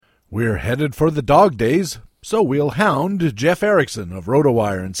We're headed for the dog days, so we'll hound Jeff Erickson of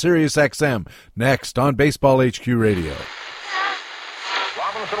RotoWire and SiriusXM next on Baseball HQ Radio.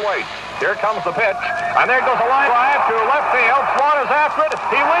 Robinson waits. Here comes the pitch, and there goes a line drive to left field. Swan is after it.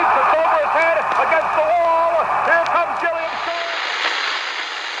 He leaps. It's over his head against the wall. Here comes Gilliam.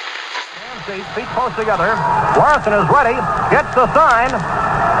 Feet close together. Larson is ready. Gets the sign. 2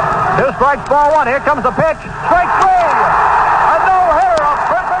 strikes, ball 1. Here comes the pitch. Strike 3. A no-hitter. A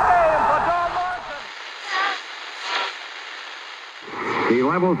perfect game for Don Larson. He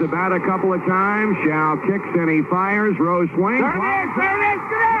levels the bat a couple of times. Shao kicks and he fires. Rose swings. There it is. There it is.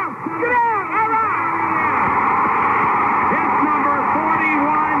 Get out. Get out. All right. Hit number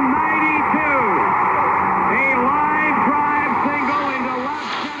 4192. A line drive single into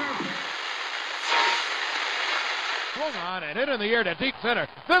left center. Swung on and hit in the air to deep center.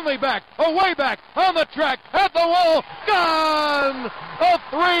 Finley back, away back, on the track, at the wall, gone! A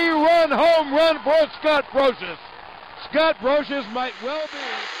 3-run home run for Scott Brosius. Scott Brosius might well be.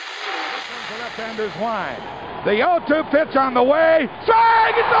 This one's the left-hander's line. The 0-2 pitch on the way.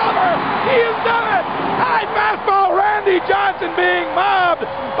 Strike! It's over! He has done it! High fastball, Randy Johnson being mobbed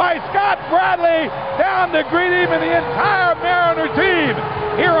by Scott Bradley down to greet him and the entire Mariner team.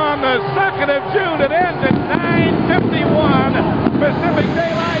 Here on the 2nd of June, it ends at 9:51 Pacific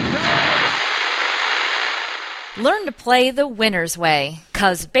Daylight Time. Learn to play the winner's way,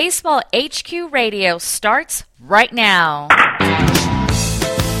 'cause Baseball HQ Radio starts right now.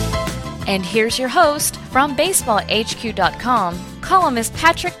 And here's your host from BaseballHQ.com, columnist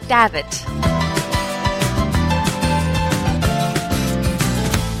Patrick Davitt.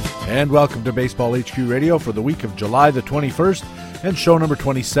 And welcome to Baseball HQ Radio for the week of July the 21st and show number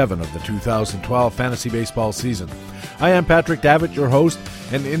 27 of the 2012 fantasy baseball season. I am Patrick Davitt, your host,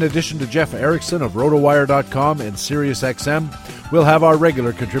 and in addition to Jeff Erickson of RotoWire.com and SiriusXM, we'll have our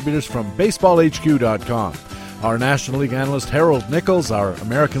regular contributors from BaseballHQ.com. Our National League analyst Harold Nichols, our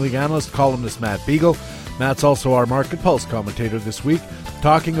American League analyst columnist Matt Beagle. Matt's also our Market Pulse commentator this week,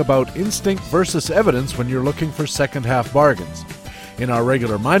 talking about instinct versus evidence when you're looking for second-half bargains. In our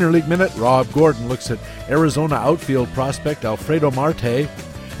regular minor league minute, Rob Gordon looks at Arizona outfield prospect Alfredo Marte.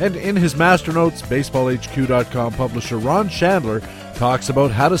 And in his master notes, BaseballHQ.com publisher Ron Chandler talks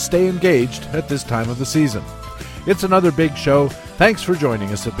about how to stay engaged at this time of the season. It's another big show. Thanks for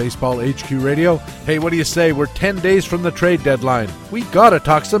joining us at Baseball HQ Radio. Hey, what do you say? We're 10 days from the trade deadline. We gotta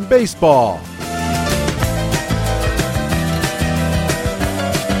talk some baseball.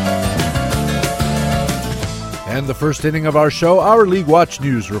 And the first inning of our show, our League Watch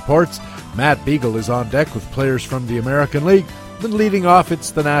News reports. Matt Beagle is on deck with players from the American League. Then leading off, it's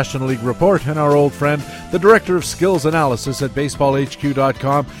the National League Report and our old friend, the Director of Skills Analysis at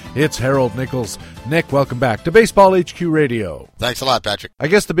BaseballHQ.com. It's Harold Nichols. Nick, welcome back to Baseball HQ Radio. Thanks a lot, Patrick. I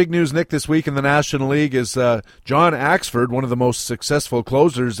guess the big news, Nick, this week in the National League is John Axford, one of the most successful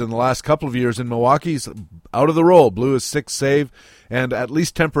closers in the last couple of years in Milwaukee's out of the role, blew his 6th save, and at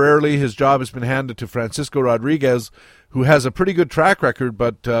least temporarily his job has been handed to Francisco Rodriguez, who has a pretty good track record,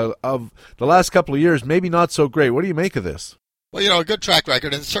 but of the last couple of years, maybe not so great. What do you make of this? Well, you know, a good track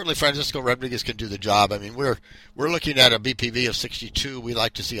record, and certainly Francisco Rodriguez can do the job. I mean, we're looking at a BPV of 62. We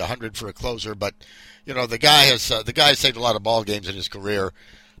like to see 100 for a closer, but you know, the guy has saved a lot of ball games in his career,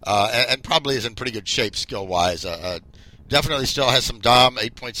 and probably is in pretty good shape skill wise. Definitely still has some DOM,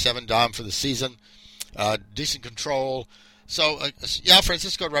 8.7 DOM for the season, decent control. So yeah,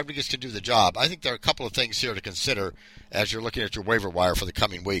 Francisco Rodriguez can do the job. I think there are a couple of things here to consider as you're looking at your waiver wire for the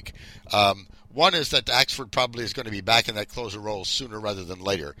coming week. One is that Axford probably is going to be back in that closer role sooner rather than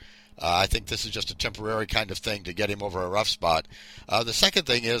later. I think this is just a temporary kind of thing to get him over a rough spot. The second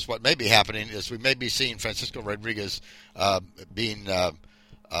thing is what may be happening is we may be seeing Francisco Rodriguez being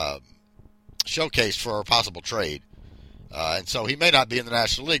showcased for a possible trade. And so he may not be in the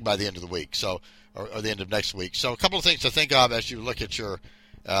National League by the end of the week, or the end of next week. So a couple of things to think of as you look at your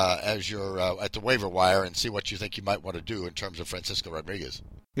at the waiver wire and see what you think you might want to do in terms of Francisco Rodriguez.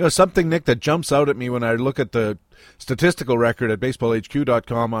 You know, something, Nick, that jumps out at me when I look at the statistical record at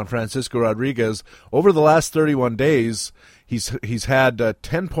BaseballHQ.com on Francisco Rodriguez, over the last 31 days, he's had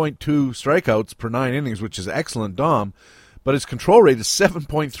 10.2 strikeouts per 9 innings, which is excellent DOM, but his control rate is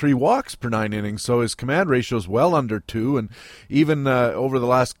 7.3 walks per 9 innings, so his command ratio is well under 2, and even over the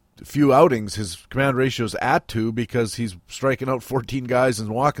last few outings, his command ratio is at 2 because he's striking out 14 guys and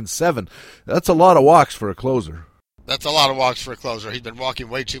walking 7. That's a lot of walks for a closer. That's a lot of walks for a closer. He's been walking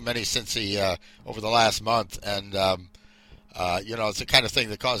way too many since over the last month, and you know, it's the kind of thing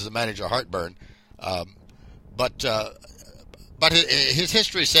that causes the manager heartburn. But But his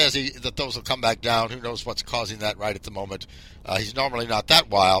history says that those will come back down. Who knows what's causing that right at the moment? He's normally not that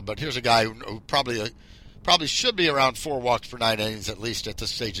wild, but here's a guy who probably should be around 4 walks per 9 innings at least at this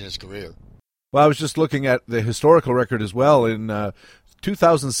stage in his career. Well, I was just looking at the historical record as well. In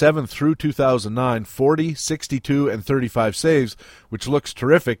 2007 through 2009, 40, 62, and 35 saves, which looks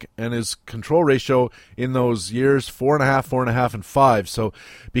terrific, and his control ratio in those years, 4.5, 4.5, and 5. So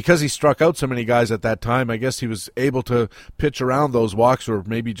because he struck out so many guys at that time, I guess he was able to pitch around those walks, or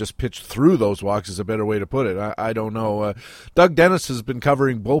maybe just pitch through those walks is a better way to put it. I don't know. Doug Dennis has been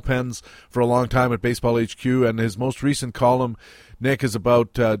covering bullpens for a long time at Baseball HQ, and his most recent column, Nick, is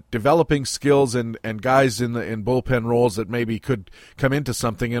about developing skills and guys in bullpen roles that maybe could come into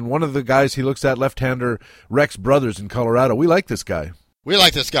something. And one of the guys he looks at, left-hander Rex Brothers in Colorado. We like this guy. We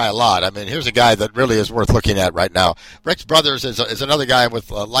like this guy a lot. I mean, here's a guy that really is worth looking at right now. Rex Brothers is another guy with,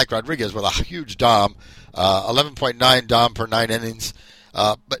 like Rodriguez, with a huge DOM, 11.9 DOM per 9 innings.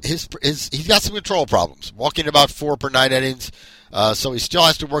 But he's got some control problems, walking about 4 per 9 innings. So he still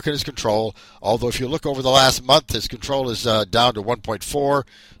has to work on his control, although if you look over the last month, his control is down to 1.4,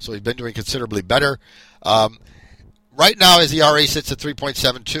 so he's been doing considerably better. Right now, his ERA sits at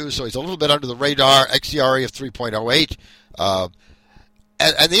 3.72, so he's a little bit under the radar, xERA of 3.08.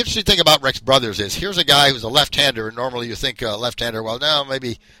 And the interesting thing about Rex Brothers is here's a guy who's a left-hander, and normally you think left-hander, well, now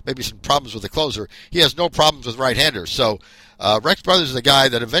maybe some problems with the closer. He has no problems with right-handers, so Rex Brothers is a guy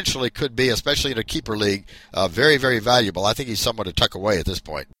that eventually could be, especially in a keeper league, very, very valuable. I think he's someone to tuck away at this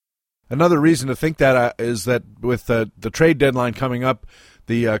point. Another reason to think that is that with the trade deadline coming up,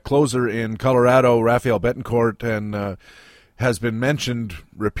 the closer in Colorado, Rafael Betancourt, and has been mentioned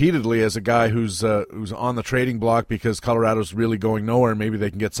repeatedly as a guy who's on the trading block because Colorado's really going nowhere. Maybe they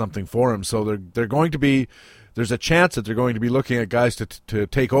can get something for him. So they're going to be. There's a chance that they're going to be looking at guys to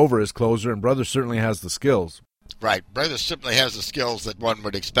take over as closer, and Brothers certainly has the skills. Right, Brothers simply has the skills that one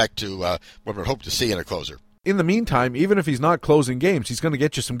would expect to, one would hope to see in a closer. In the meantime, even if he's not closing games, he's going to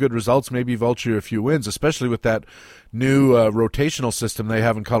get you some good results, maybe vulture a few wins, especially with that new rotational system they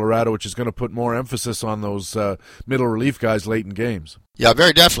have in Colorado, which is going to put more emphasis on those middle relief guys late in games. Yeah,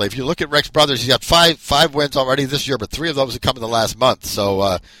 very definitely. If you look at Rex Brothers, he's got five wins already this year, but 3 of those have come in the last month.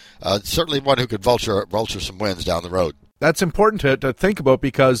 So certainly one who could vulture some wins down the road. That's important to think about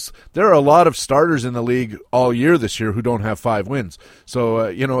because there are a lot of starters in the league all year this year who don't have 5 wins. So,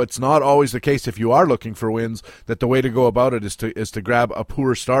 it's not always the case if you are looking for wins that the way to go about it is to grab a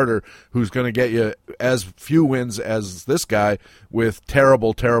poor starter who's going to get you as few wins as this guy with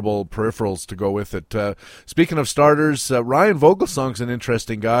terrible, terrible peripherals to go with it. Speaking of starters, Ryan Vogelsong's an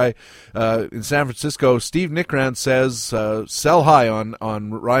interesting guy. In San Francisco, Steve Nickrand says sell high on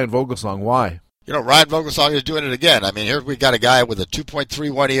Ryan Vogelsong. Why? Ryan Vogelsong is doing it again. I mean, here we got a guy with a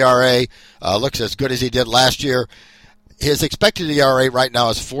 2.31 ERA, looks as good as he did last year. His expected ERA right now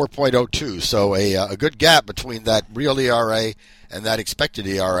is 4.02, so a good gap between that real ERA and that expected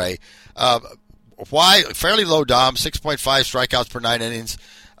ERA. Why? Fairly low DOM, 6.5 strikeouts per 9 innings.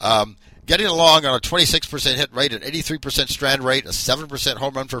 Getting along on a 26% hit rate, an 83% strand rate, a 7%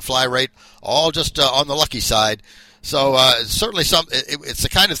 home run per fly rate, all just on the lucky side. So certainly it's the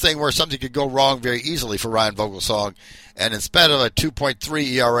kind of thing where something could go wrong very easily for Ryan Vogelsong. And instead of a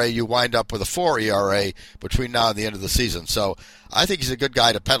 2.3 ERA, you wind up with a 4 ERA between now and the end of the season. So I think he's a good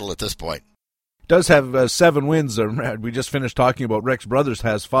guy to peddle at this point. Does have 7 wins. We just finished talking about Rex Brothers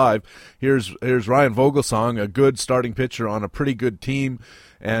has 5. Here's Ryan Vogelsong, a good starting pitcher on a pretty good team,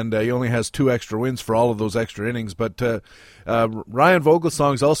 and he only has 2 extra wins for all of those extra innings. But Ryan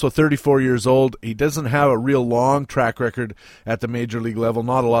Vogelsong is also 34 years old. He doesn't have a real long track record at the major league level,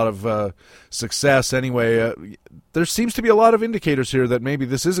 not a lot of success anyway. There seems to be a lot of indicators here that maybe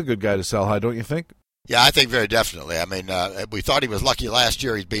this is a good guy to sell high, don't you think? Yeah, I think very definitely. I mean, we thought he was lucky last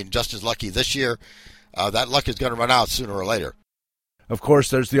year. He's being just as lucky this year. That luck is going to run out sooner or later. Of course,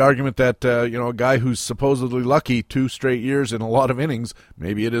 there's the argument that, a guy who's supposedly lucky 2 straight years in a lot of innings,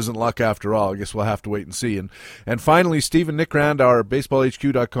 maybe it isn't luck after all. I guess we'll have to wait and see. And finally, Stephen Nickrand, our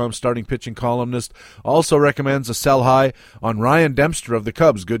BaseballHQ.com starting pitching columnist, also recommends a sell high on Ryan Dempster of the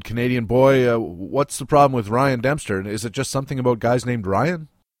Cubs. Good Canadian boy. What's the problem with Ryan Dempster? Is it just something about guys named Ryan?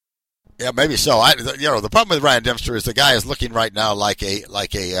 Yeah, maybe so. The problem with Ryan Dempster is the guy is looking right now like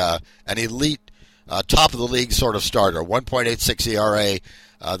an elite top of the league sort of starter. 1.86 ERA,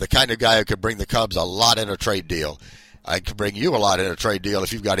 the kind of guy who could bring the Cubs a lot in a trade deal. I could bring you a lot in a trade deal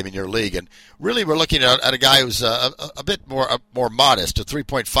if you've got him in your league. And really, we're looking at a guy who's a bit more modest, a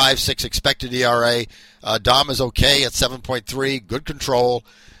 3.56 expected ERA. DOM is okay at 7.3, good control.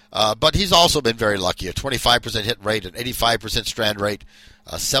 But he's also been very lucky. A 25% hit rate, an 85% strand rate,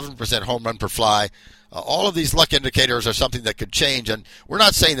 a 7% home run per fly. All of these luck indicators are something that could change. And we're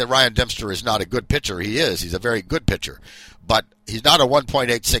not saying that Ryan Dempster is not a good pitcher. He is. He's a very good pitcher. But he's not a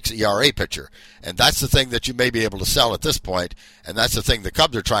 1.86 ERA pitcher. And that's the thing that you may be able to sell at this point. And that's the thing the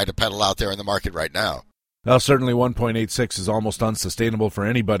Cubs are trying to peddle out there in the market right now. Well, certainly 1.86 is almost unsustainable for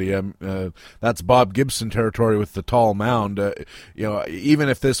anybody. That's Bob Gibson territory with the tall mound. Even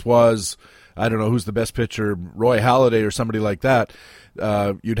if this was, I don't know who's the best pitcher, Roy Halladay or somebody like that,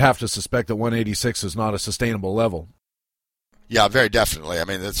 you'd have to suspect that 186 is not a sustainable level. Yeah, very definitely. I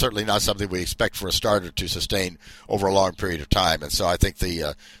mean, it's certainly not something we expect for a starter to sustain over a long period of time. And so I think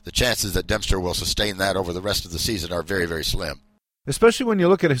the chances that Dempster will sustain that over the rest of the season are very, very slim. Especially when you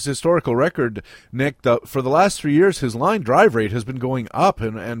look at his historical record, Nick, for the last 3 years, his line drive rate has been going up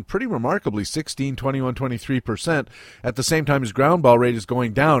and pretty remarkably 16, 21, 23%. At the same time, his ground ball rate is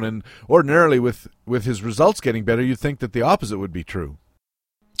going down. And ordinarily, with his results getting better, you'd think that the opposite would be true.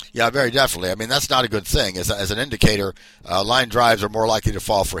 Yeah, very definitely. I mean, that's not a good thing. As an indicator, line drives are more likely to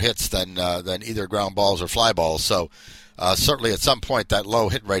fall for hits than either ground balls or fly balls. So certainly at some point that low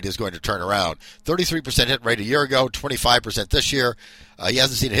hit rate is going to turn around. 33% hit rate a year ago, 25% this year. He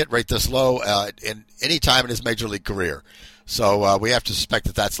hasn't seen a hit rate this low in any time in his major league career. So we have to suspect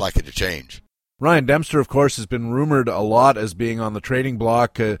that that's likely to change. Ryan Dempster, of course, has been rumored a lot as being on the trading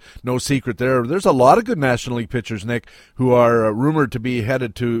block. No secret there. There's a lot of good National League pitchers, Nick, who are rumored to be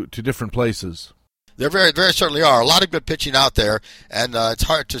headed to different places. There very, very certainly are a lot of good pitching out there, and it's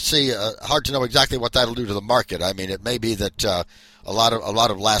hard to see, hard to know exactly what that'll do to the market. I mean, it may be that a lot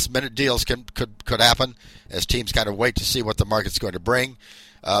of last-minute deals could happen as teams kind of wait to see what the market's going to bring.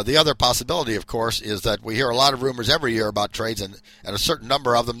 The other possibility, of course, is that we hear a lot of rumors every year about trades, and a certain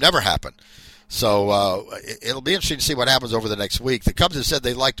number of them never happen. So it'll be interesting to see what happens over the next week. The Cubs have said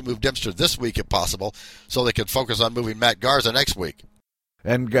they'd like to move Dempster this week if possible, so they can focus on moving Matt Garza next week.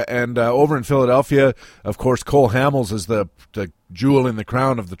 And over in Philadelphia, of course, Cole Hamels is the jewel in the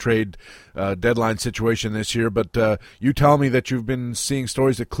crown of the trade deadline situation this year. But you tell me that you've been seeing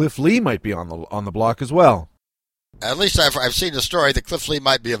stories that Cliff Lee might be on the block as well. At least I've seen a story that Cliff Lee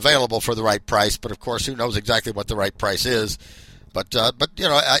might be available for the right price. But of course, who knows exactly what the right price is? But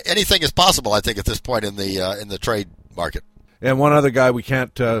anything is possible, I think, at this point in the trade market. And one other guy we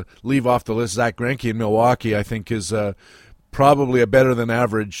can't leave off the list, Zach Greinke in Milwaukee, I think is probably a better than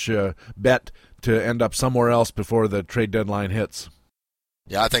average bet to end up somewhere else before the trade deadline hits.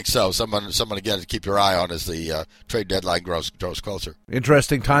 Yeah, I think so. Someone again to keep your eye on as the trade deadline grows closer.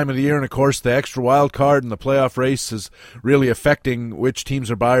 Interesting time of the year, and of course the extra wild card and the playoff race is really affecting which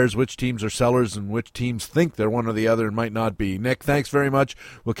teams are buyers, which teams are sellers, and which teams think they're one or the other and might not be. Nick, thanks very much.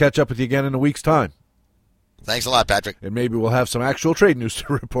 We'll catch up with you again in a week's time. Thanks a lot, Patrick. And maybe we'll have some actual trade news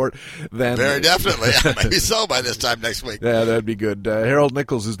to report then. Very definitely. Maybe so by this time next week. Yeah, that'd be good. Harold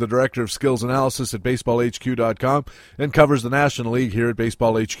Nichols is the Director of Skills Analysis at BaseballHQ.com and covers the National League here at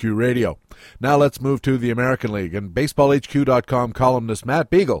Baseball HQ Radio. Now let's move to the American League and BaseballHQ.com columnist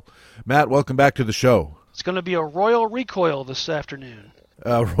Matt Beagle. Matt, welcome back to the show. It's going to be a royal recoil this afternoon.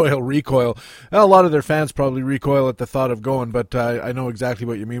 Royal recoil. A lot of their fans probably recoil at the thought of going, but I know exactly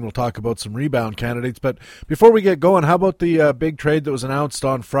what you mean. We'll talk about some rebound candidates. But before we get going, how about the big trade that was announced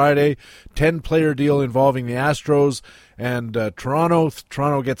on Friday? 10-player deal involving the Astros and Toronto.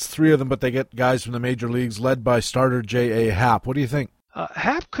 Toronto gets 3 of them, but they get guys from the major leagues led by starter J.A. Happ. What do you think?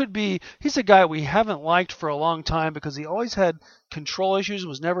 Happ could be, he's a guy we haven't liked for a long time because he always had control issues,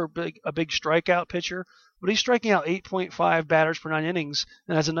 was never a big strikeout pitcher. But he's striking out 8.5 batters per 9 innings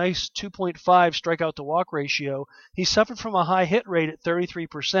and has a nice 2.5 strikeout to walk ratio. He suffered from a high hit rate at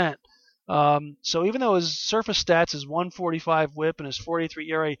 33%. So even though his surface stats, his 145 whip and his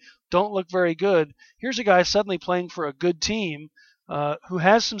 43 ERA don't look very good, here's a guy suddenly playing for a good team who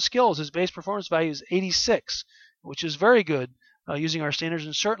has some skills. His base performance value is 86, which is very good using our standards,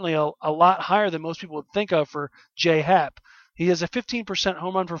 and certainly a lot higher than most people would think of for J. Happ. He has a 15%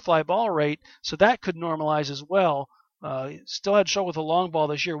 home run per fly ball rate, so that could normalize as well. Still had trouble with a long ball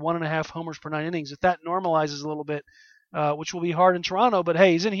this year, 1.5 homers per 9 innings. If that normalizes a little bit, which will be hard in Toronto, but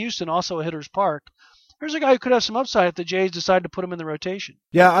hey, he's in Houston, also a hitter's park. Here's a guy who could have some upside if the Jays decide to put him in the rotation.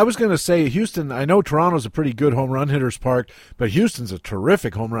 Yeah, I was going to say Houston. I know Toronto's a pretty good home run hitter's park, but Houston's a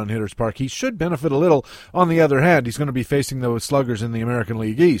terrific home run hitter's park. He should benefit a little. On the other hand, he's going to be facing those sluggers in the American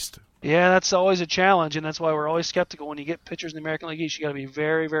League East. Yeah, that's always a challenge, and that's why we're always skeptical when you get pitchers in the American League East. You got to be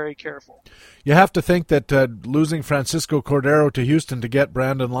very, very careful. You have to think that losing Francisco Cordero to Houston to get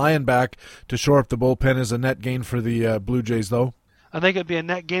Brandon Lyon back to shore up the bullpen is a net gain for the Blue Jays, though. I think it'd be a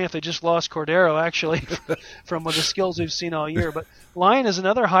net gain if they just lost Cordero, actually, from the skills we've seen all year. But Lyon is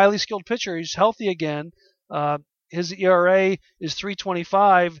another highly skilled pitcher. He's healthy again. His ERA is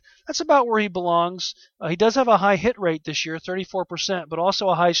 3.25. That's about where he belongs. He does have a high hit rate this year, 34%, but also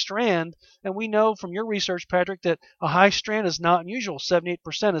a high strand. And we know from your research, Patrick, that a high strand is not unusual.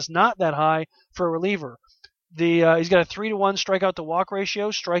 78% is not that high for a reliever. He's got a 3-to-1 strikeout to walk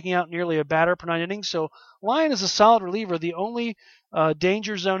ratio, striking out nearly a batter per 9 innings. So Lyon is a solid reliever. The only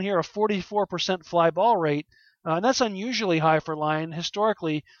danger zone here, a 44% fly ball rate, and that's unusually high for Lyon.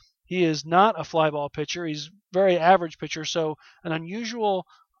 Historically, he is not a fly ball pitcher. He's a very average pitcher, so an unusual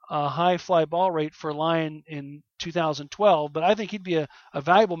high fly ball rate for Lyon in 2012. But I think he'd be a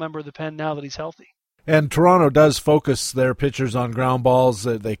valuable member of the pen now that he's healthy. And Toronto does focus their pitchers on ground balls.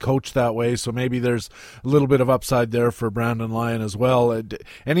 They coach that way, so maybe there's a little bit of upside there for Brandon Lyon as well.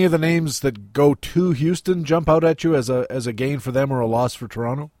 Any of the names that go to Houston jump out at you as a gain for them or a loss for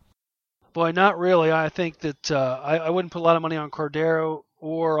Toronto? Boy, not really. I think that I wouldn't put a lot of money on Cordero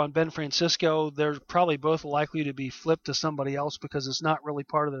or on Ben Francisco. They're probably both likely to be flipped to somebody else because it's not really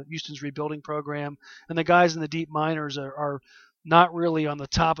part of the Houston's rebuilding program. And the guys in the deep minors are not really on the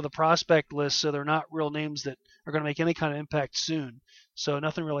top of the prospect list, so they're not real names that are going to make any kind of impact soon. So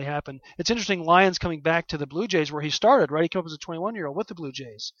nothing really happened. It's interesting, Lyon's coming back to the Blue Jays where he started, right? He came up as a 21-year-old with the Blue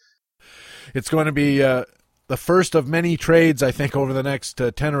Jays. It's going to be the first of many trades, I think, over the next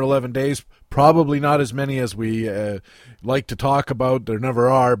 10 or 11 days. Probably not as many as we like to talk about. There never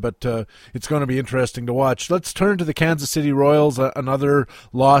are, but it's going to be interesting to watch. Let's turn to the Kansas City Royals, another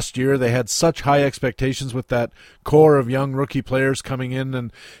lost year. They had such high expectations with that core of young rookie players coming in,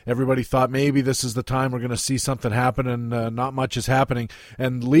 and everybody thought maybe this is the time we're going to see something happen, and not much is happening.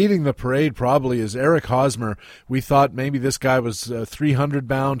 And leading the parade probably is Eric Hosmer. We thought maybe this guy was 300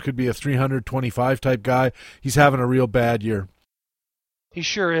 bound, could be a 325 type guy. He's having a real bad year. He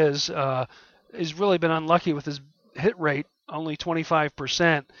sure is. He's really been unlucky with his hit rate, only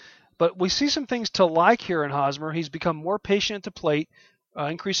 25%. But we see some things to like here in Hosmer. He's become more patient at the plate,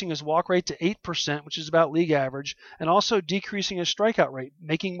 increasing his walk rate to 8%, which is about league average, and also decreasing his strikeout rate,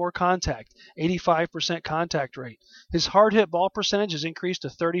 making more contact, 85% contact rate. His hard hit ball percentage has increased to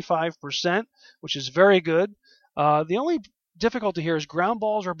 35%, which is very good. The only difficulty here is ground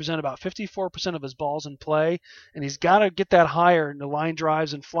balls represent about 54% of his balls in play, and he's got to get that higher in the line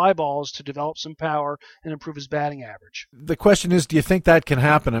drives and fly balls to develop some power and improve his batting average. The question is, do you think that can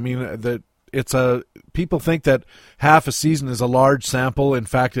happen? I mean, people think that half a season is a large sample. In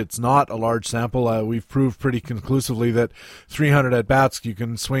fact, it's not a large sample. We've proved pretty conclusively that 300 at-bats, you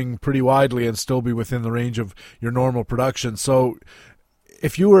can swing pretty widely and still be within the range of your normal production. So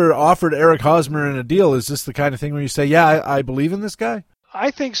if you were offered Eric Hosmer in a deal, is this the kind of thing where you say, yeah, I believe in this guy?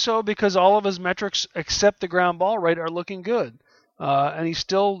 I think so, because all of his metrics except the ground ball rate are looking good. And he's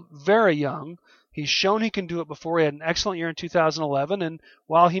still very young. He's shown he can do it before. He had an excellent year in 2011, and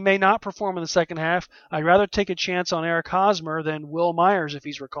while he may not perform in the second half, I'd rather take a chance on Eric Hosmer than Will Myers if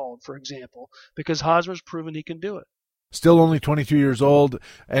he's recalled, for example, because Hosmer's proven he can do it. Still only 22 years old,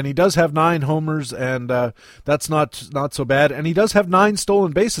 and he does have 9 homers, and that's not so bad. And he does have 9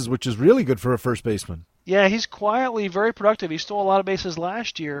 stolen bases, which is really good for a first baseman. Yeah, he's quietly very productive. He stole a lot of bases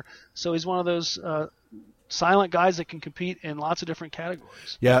last year, so he's one of those silent guys that can compete in lots of different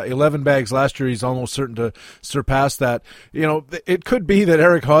categories. Yeah, 11 bags last year. He's almost certain to surpass that. You know, it could be that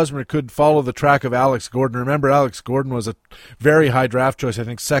Eric Hosmer could follow the track of Alex Gordon. Remember, Alex Gordon was a very high draft choice, I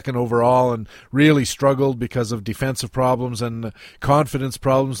think 2nd overall, and really struggled because of defensive problems and confidence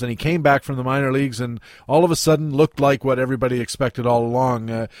problems. And he came back from the minor leagues and all of a sudden looked like what everybody expected all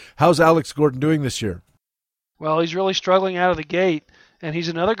along. How's Alex Gordon doing this year? Well, he's really struggling out of the gate. And he's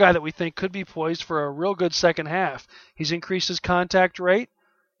another guy that we think could be poised for a real good second half. He's increased his contact rate,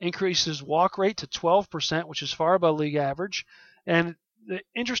 increased his walk rate to 12%, which is far above league average. And the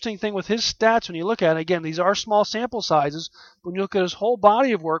interesting thing with his stats, when you look at it, again, these are small sample sizes. When you look at his whole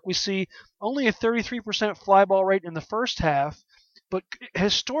body of work, we see only a 33% fly ball rate in the first half. But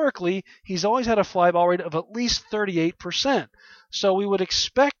historically, he's always had a fly ball rate of at least 38%. So we would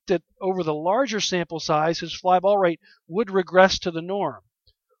expect that over the larger sample size, his fly ball rate would regress to the norm.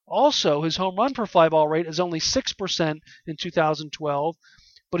 Also, his home run per fly ball rate is only 6% in 2012,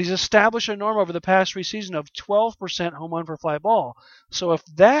 but he's established a norm over the past 3 seasons of 12% home run per fly ball. So if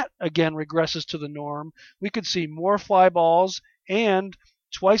that, again, regresses to the norm, we could see more fly balls and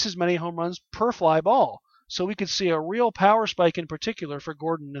twice as many home runs per fly ball. So we could see a real power spike in particular for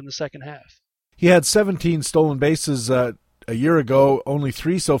Gordon in the second half. He had 17 stolen bases a year ago, only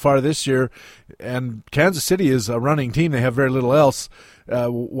 3 so far this year, and Kansas City is a running team. They have very little else.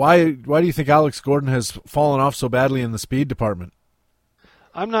 Why do you think Alex Gordon has fallen off so badly in the speed department?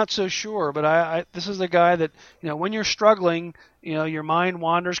 I'm not so sure, but this is the guy that, when you're struggling, your mind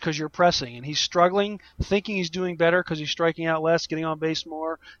wanders because you're pressing, and he's struggling, thinking he's doing better because he's striking out less, getting on base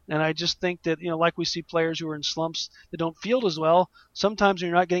more. And I just think that, like we see players who are in slumps that don't field as well, sometimes when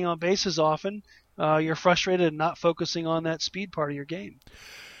you're not getting on base as often, you're frustrated and not focusing on that speed part of your game.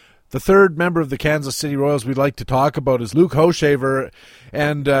 The third member of the Kansas City Royals we'd like to talk about is Luke Hochevar,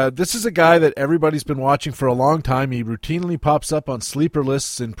 and this is a guy that everybody's been watching for a long time. He routinely pops up on sleeper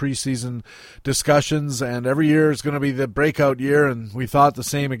lists in preseason discussions, and every year is going to be the breakout year, and we thought the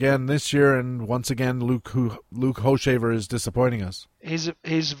same again this year, and once again Luke Hochevar is disappointing us.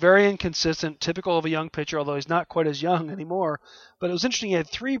 He's very inconsistent, typical of a young pitcher, although he's not quite as young anymore. But it was interesting, he had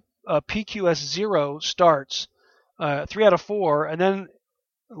 3 PQS 0 starts, 3 out of 4, and then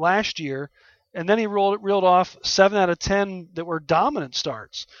last year, and then he reeled off 7 out of 10 that were dominant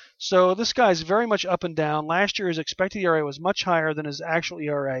starts. So this guy's very much up and down. Last year his expected ERA was much higher than his actual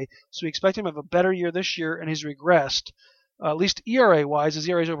ERA, so we expect him to have a better year this year, and he's regressed. At least ERA-wise, his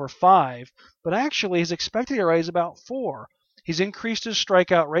ERA is over 5, but actually his expected ERA is about 4. He's increased his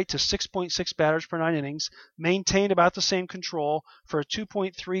strikeout rate to 6.6 batters per 9 innings, maintained about the same control for a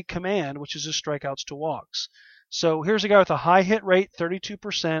 2.3 command, which is his strikeouts to walks. So here's a guy with a high hit rate,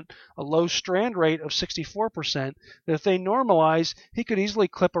 32%, a low strand rate of 64%, that if they normalize, he could easily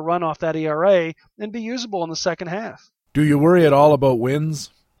clip a run off that ERA and be usable in the second half. Do you worry at all about wins?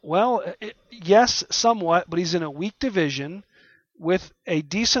 Well, yes, somewhat, but he's in a weak division with a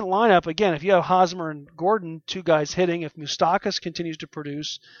decent lineup. Again, if you have Hosmer and Gordon, 2 guys hitting, if Moustakas continues to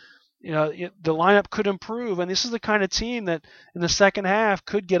produce, the lineup could improve, and this is the kind of team that in the second half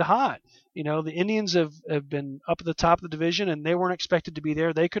could get hot. The Indians have been up at the top of the division, and they weren't expected to be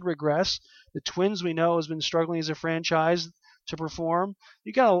there. They could regress. The Twins, we know, has been struggling as a franchise to perform.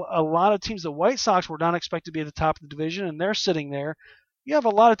 You got a lot of teams. The White Sox were not expected to be at the top of the division, and they're sitting there. You have a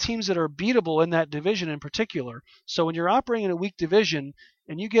lot of teams that are beatable in that division in particular. So when you're operating in a weak division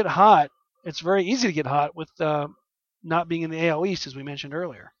and you get hot, it's very easy to get hot with not being in the AL East, as we mentioned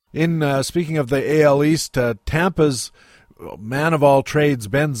earlier. Speaking of the AL East, Tampa's man of all trades,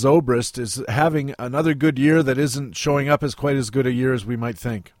 Ben Zobrist, is having another good year that isn't showing up as quite as good a year as we might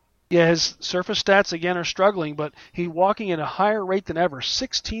think. Yeah, his surface stats, again, are struggling, but he's walking at a higher rate than ever,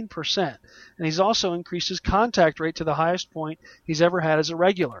 16%. And he's also increased his contact rate to the highest point he's ever had as a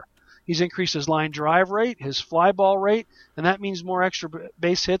regular. He's increased his line drive rate, his fly ball rate, and that means more extra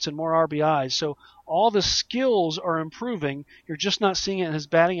base hits and more RBIs. So all the skills are improving. You're just not seeing it in his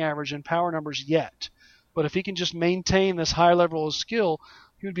batting average and power numbers yet. But if he can just maintain this high level of skill,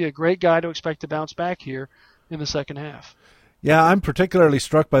 he would be a great guy to expect to bounce back here in the second half. Yeah, I'm particularly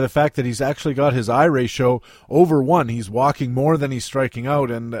struck by the fact that he's actually got his eye ratio over 1. He's walking more than he's striking out,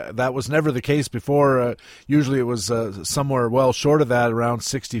 and that was never the case before. Usually it was somewhere well short of that, around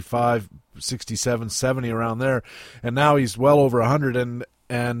 65, 67, 70, around there. And now he's well over 100,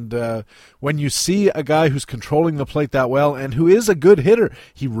 and when you see a guy who's controlling the plate that well and who is a good hitter,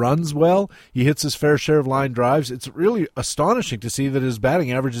 he runs well, he hits his fair share of line drives, it's really astonishing to see that his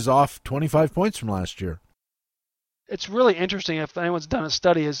batting average is off 25 points from last year. It's really interesting, if anyone's done a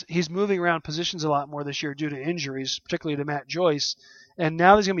study, is he's moving around positions a lot more this year due to injuries, particularly to Matt Joyce. And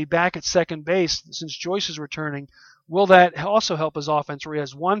now he's going to be back at second base since Joyce is returning. Will that also help his offense where he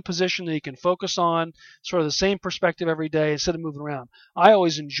has one position that he can focus on, sort of the same perspective every day instead of moving around? I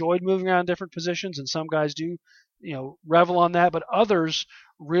always enjoyed moving around different positions, and some guys do, revel on that, but others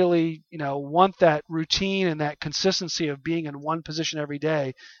really, want that routine and that consistency of being in one position every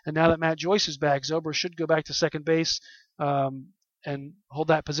day. And now that Matt Joyce is back, Zobrist should go back to second base and hold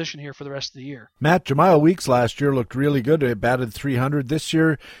that position here for the rest of the year. Matt, Jemile Weeks last year looked really good. He batted .300. This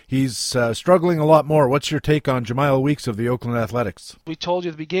year, he's struggling a lot more. What's your take on Jemile Weeks of the Oakland Athletics? We told you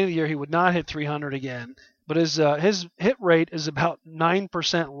at the beginning of the year he would not hit .300 again, but his hit rate is about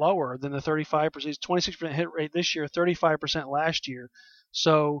 9% lower than the 35%. He's 26% hit rate this year, 35% last year.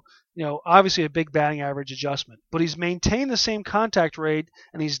 So, obviously a big batting average adjustment. But he's maintained the same contact rate,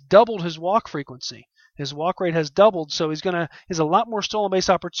 and he's doubled his walk frequency. His walk rate has doubled, so he has a lot more stolen base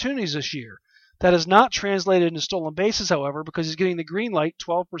opportunities this year. That is not translated into stolen bases, however, because he's getting the green light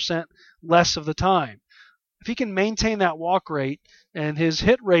 12% less of the time. If he can maintain that walk rate and his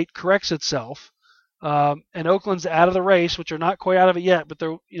hit rate corrects itself, and Oakland's out of the race, which are not quite out of it yet, but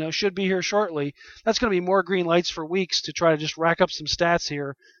they should be here shortly, that's going to be more green lights for Weeks to try to just rack up some stats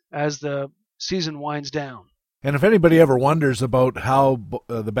here as the season winds down. And if anybody ever wonders about how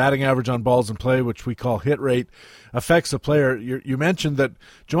the batting average on balls in play, which we call hit rate, affects a player, you mentioned that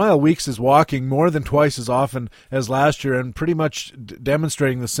Jemile Weeks is walking more than twice as often as last year and pretty much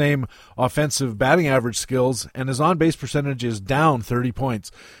demonstrating the same offensive batting average skills, and his on-base percentage is down 30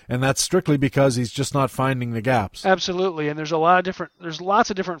 points. And that's strictly because he's just not finding the gaps. Absolutely, and there's lots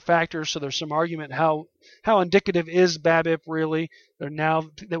of different factors, so there's some argument how indicative is BABIP really? Now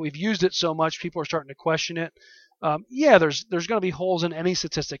that we've used it so much, people are starting to question it. There's going to be holes in any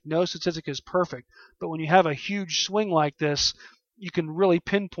statistic. No statistic is perfect. But when you have a huge swing like this, you can really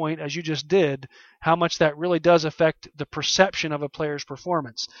pinpoint, as you just did, how much that really does affect the perception of a player's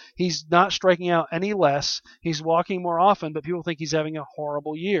performance. He's not striking out any less. He's walking more often, but people think he's having a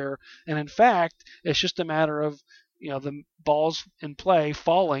horrible year. And in fact, it's just a matter of the balls in play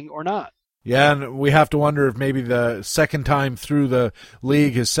falling or not. Yeah, and we have to wonder if maybe the second time through the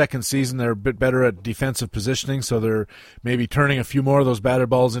league, his second season, they're a bit better at defensive positioning, so they're maybe turning a few more of those batted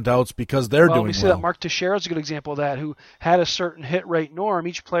balls into outs because they're doing well. We see that Mark Teixeira is a good example of that, who had a certain hit rate norm.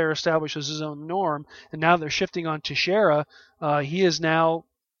 Each player establishes his own norm, and now they're shifting on Teixeira. He is now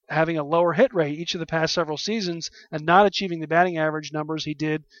having a lower hit rate each of the past several seasons and not achieving the batting average numbers he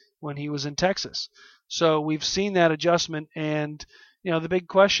did when he was in Texas. So we've seen that adjustment, and the big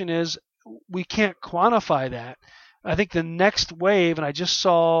question is, we can't quantify that. I think the next wave, and I just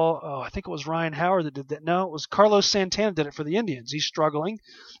saw, I think it was Ryan Howard that did that. No, it was Carlos Santana did it for the Indians. He's struggling,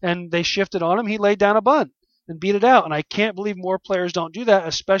 and they shifted on him. He laid down a bunt and beat it out. And I can't believe more players don't do that,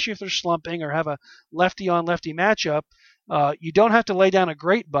 especially if they're slumping or have a lefty-on-lefty matchup. You don't have to lay down a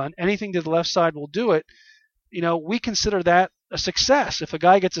great bunt. Anything to the left side will do it. We consider that a success. If a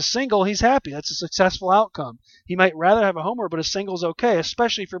guy gets a single, he's happy. That's a successful outcome. He might rather have a homer, but a single's okay,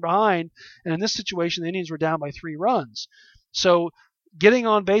 especially if you're behind. And in this situation, the Indians were down by 3 runs. So getting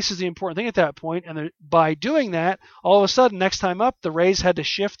on base is the important thing at that point. And by doing that, all of a sudden, next time up, the Rays had to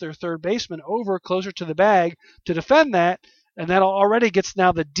shift their third baseman over closer to the bag to defend that. And that already gets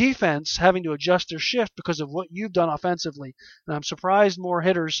now the defense having to adjust their shift because of what you've done offensively. And I'm surprised more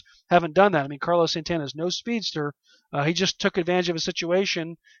hitters haven't done that. I mean, Carlos Santana is no speedster. He just took advantage of a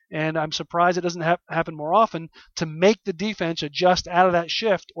situation, and I'm surprised it doesn't happen more often to make the defense adjust out of that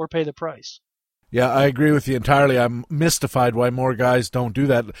shift or pay the price. Yeah, I agree with you entirely. I'm mystified why more guys don't do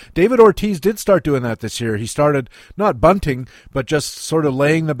that. David Ortiz did start doing that this year. He started not bunting, but just sort of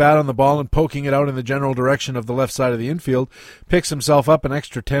laying the bat on the ball and poking it out in the general direction of the left side of the infield. Picks himself up an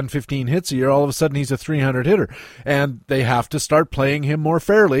extra 10, 15 hits a year. All of a sudden, he's a 300 hitter. And they have to start playing him more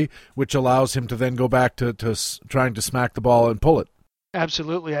fairly, which allows him to then go back to trying to smack the ball and pull it.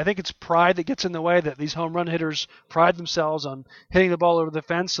 Absolutely. I think it's pride that gets in the way, that these home run hitters pride themselves on hitting the ball over the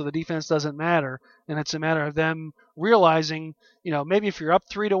fence so the defense doesn't matter. And it's a matter of them realizing, maybe if you're up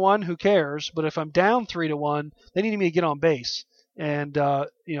 3-1, who cares? But if I'm down 3-1, they need me to get on base. And,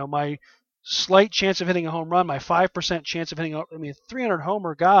 my slight chance of hitting a home run, my 5% chance of hitting a 300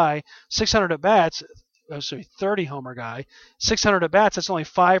 homer guy, 600 at bats, 30 homer guy, 600 at bats, that's only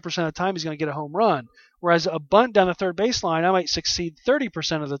 5% of the time he's going to get a home run. Whereas a bunt down the third baseline, I might succeed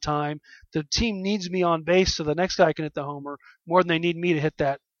 30% of the time. The team needs me on base so the next guy can hit the homer more than they need me to hit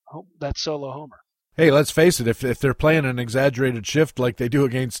that solo homer. Hey, let's face it, if they're playing an exaggerated shift like they do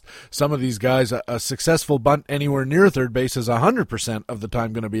against some of these guys, a successful bunt anywhere near third base is 100% of the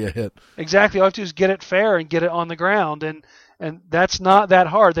time going to be a hit. Exactly. All I have to do is get it fair and get it on the ground, and that's not that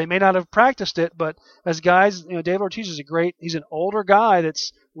hard. They may not have practiced it, but as guys, David Ortiz is he's an older guy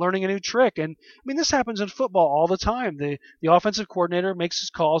that's learning a new trick. And this happens in football all the time. The offensive coordinator makes his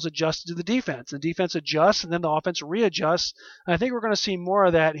calls adjusted to the defense. The defense adjusts, and then the offense readjusts. And I think we're going to see more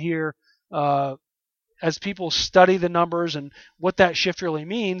of that here as people study the numbers and what that shift really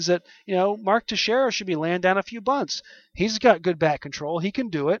means. That Mark Teixeira should be laying down a few bunts. He's got good bat control. He can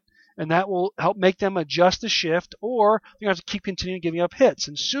do it. And that will help make them adjust the shift, or they're going to have to keep continuing giving up hits.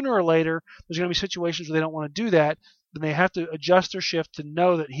 And sooner or later, there's going to be situations where they don't want to do that, but they have to adjust their shift to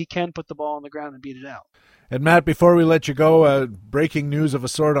know that he can put the ball on the ground and beat it out. And Matt, before we let you go, breaking news of a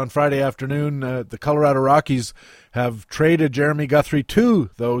sort on Friday afternoon, the Colorado Rockies have traded Jeremy Guthrie to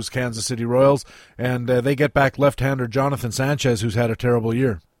those Kansas City Royals, and they get back left-hander Jonathan Sanchez, who's had a terrible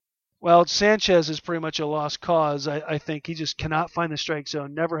year. Well, Sanchez is pretty much a lost cause. I think he just cannot find the strike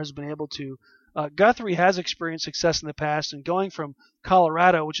zone, never has been able to. Guthrie has experienced success in the past, and going from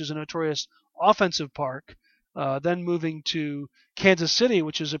Colorado, which is a notorious offensive park, then moving to Kansas City,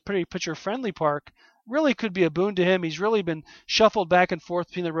 which is a pretty pitcher-friendly park, really could be a boon to him. He's really been shuffled back and forth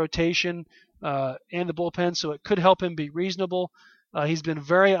between the rotation and the bullpen, so it could help him be reasonable. He's been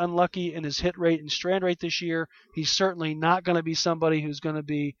very unlucky in his hit rate and strand rate this year. He's certainly not going to be somebody who's going to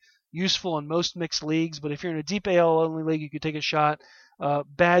be useful in most mixed leagues, but if you're in a deep AL-only league, you could take a shot.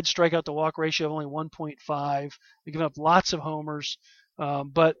 Bad strikeout-to-walk ratio of only 1.5. They give up lots of homers,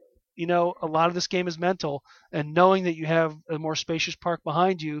 but a lot of this game is mental, and knowing that you have a more spacious park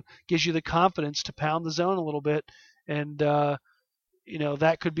behind you gives you the confidence to pound the zone a little bit, and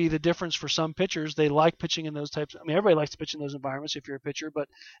that could be the difference for some pitchers. They like pitching in those types. I mean, everybody likes to pitch in those environments if you're a pitcher, but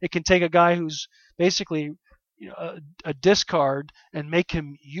it can take a guy who's basically a discard and make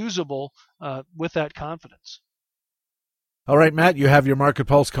him usable with that confidence. All right, Matt, you have your Market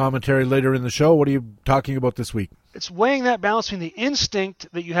Pulse commentary later in the show. What are you talking about this week? It's weighing that balance between the instinct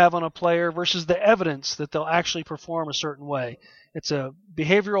that you have on a player versus the evidence that they'll actually perform a certain way. It's a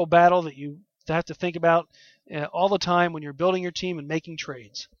behavioral battle that you have to think about all the time when you're building your team and making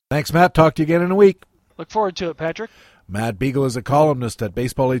trades. Thanks, Matt. Talk to you again in a week. Look forward to it, Patrick. Matt Beagle is a columnist at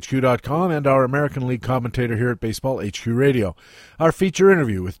BaseballHQ.com and our American League commentator here at Baseball HQ Radio. Our feature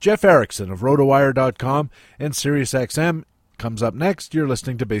interview with Jeff Erickson of RotoWire.com and SiriusXM comes up next. You're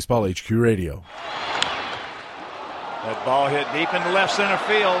listening to Baseball HQ Radio. That ball hit deep into left center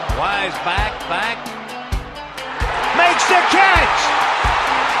field. Wise back. Makes the catch!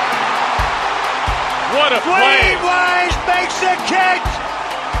 What a play! Wise makes the catch!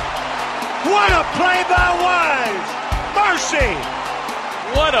 What a play by Wise! Mercy!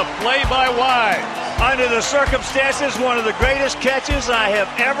 What a play by Wise! Under the circumstances, one of the greatest catches I have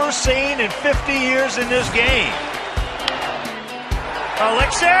ever seen in 50 years in this game.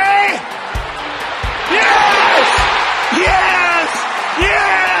 Alexei! Yes! Yes!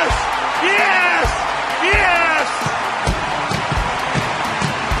 Yes! Yes! Yes!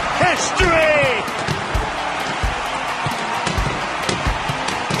 History!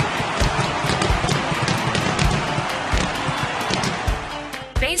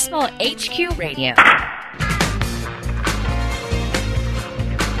 Baseball HQ Radio.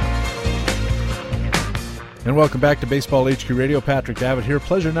 And welcome back to Baseball HQ Radio. Patrick Davitt here.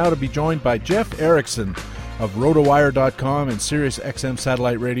 Pleasure now to be joined by Jeff Erickson of RotoWire.com and SiriusXM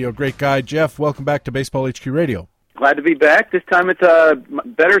Satellite Radio. Great guy. Jeff, welcome back to Baseball HQ Radio. Glad to be back. This time it's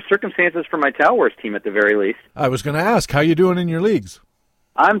better circumstances for my Towers team at the very least. I was going to ask, how you doing in your leagues?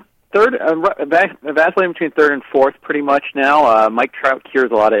 I'm third, vacillating between third and fourth pretty much now. Mike Trout cures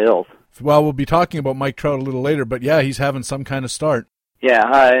a lot of ills. Well, we'll be talking about Mike Trout a little later, but yeah, he's having some kind of start. Yeah,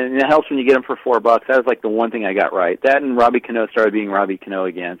 and it helps when you get him for $4. That was like the one thing I got right. That and Robbie Cano started being Robbie Cano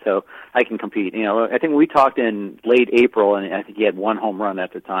again, so I can compete. I think we talked in late April, and I think he had one home run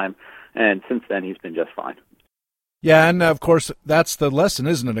at the time, and since then he's been just fine. Yeah, and of course, that's the lesson,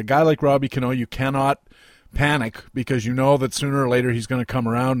 isn't it? A guy like Robbie Cano, you cannot panic because you know that sooner or later he's going to come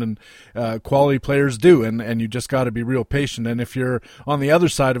around, and quality players do, and you just got to be real patient. And if you're on the other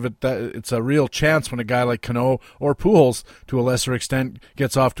side of it, it's a real chance when a guy like Cano or Pujols, to a lesser extent,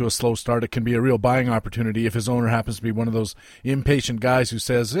 gets off to a slow start. It can be a real buying opportunity if his owner happens to be one of those impatient guys who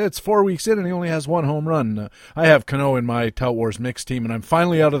says, it's 4 weeks in and he only has one home run. I have Cano in my Tout Wars mixed team, and I'm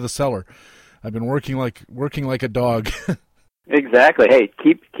finally out of the cellar. I've been working like a dog. Exactly. Hey,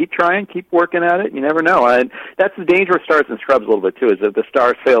 keep trying, keep working at it. You never know. And that's the danger of stars and scrubs a little bit too. Is that the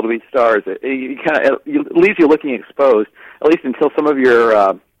stars fail to be stars? It leaves you looking exposed, at least until some of your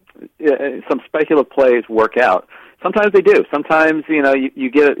some speculative plays work out. Sometimes they do. Sometimes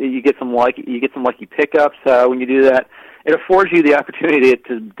you get some lucky pickups when you do that. It affords you the opportunity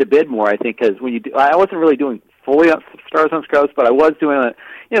to bid more. I think because when you do, I wasn't really doing fully on stars on scrubs, but I was doing it.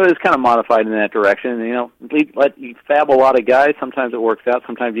 It was kind of modified in that direction. Let you fab a lot of guys. Sometimes it works out.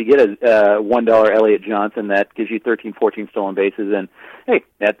 Sometimes you get a $1 Elliott Johnson that gives you 13, 14 stolen bases, and hey,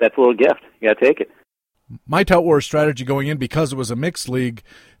 that's a little gift. You got to take it. My Tout Wars strategy going in, because it was a mixed league,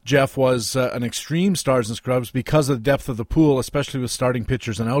 Jeff, was an extreme stars and scrubs because of the depth of the pool, especially with starting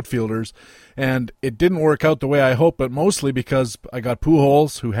pitchers and outfielders. And it didn't work out the way I hoped, but mostly because I got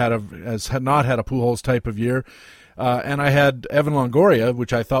Pujols, who had not had a Pujols type of year. And I had Evan Longoria,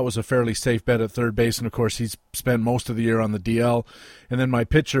 which I thought was a fairly safe bet at third base, and of course he's spent most of the year on the DL. And then my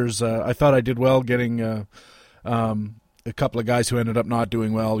pitchers, I thought I did well getting a couple of guys who ended up not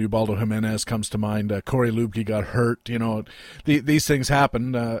doing well. Ubaldo Jimenez comes to mind. Corey Lubke got hurt. These things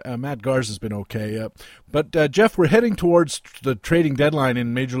happen. Matt Garza's been okay. But Jeff, we're heading towards the trading deadline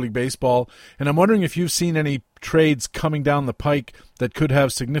in Major League Baseball, and I'm wondering if you've seen any trades coming down the pike that could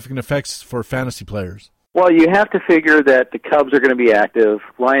have significant effects for fantasy players. Well, you have to figure that the Cubs are going to be active.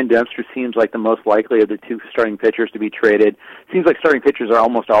 Ryan Dempster seems like the most likely of the two starting pitchers to be traded. Seems like starting pitchers are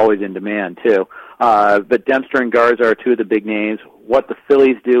almost always in demand, too. But Dempster and Garza are two of the big names. What the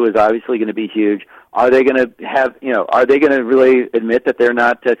Phillies do is obviously going to be huge. Are they going to are they going to really admit that they're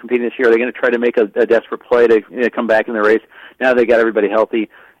not competing this year? Are they going to try to make a desperate play to come back in the race now they got everybody healthy?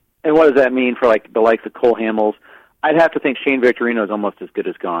 And what does that mean for like the likes of Cole Hamels? I'd have to think Shane Victorino is almost as good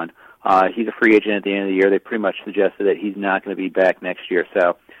as gone. He's a free agent at the end of the year. They pretty much suggested that he's not going to be back next year.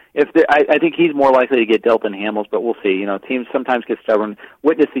 So I think he's more likely to get dealt than Hamels, but we'll see. Teams sometimes get stubborn.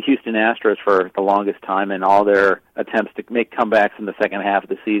 Witness the Houston Astros for the longest time and all their attempts to make comebacks in the second half of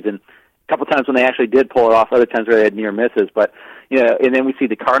the season. A couple times when they actually did pull it off, other times where they had near misses. But and then we see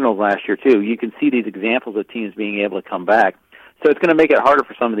the Cardinals last year too. You can see these examples of teams being able to come back. So it's going to make it harder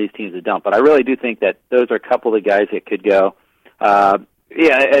for some of these teams to dump. But I really do think that those are a couple of guys that could go.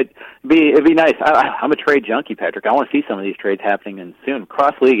 It'd be nice. I'm a trade junkie, Patrick. I want to see some of these trades happening soon,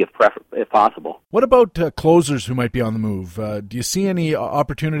 cross league if possible. What about closers who might be on the move? Do you see any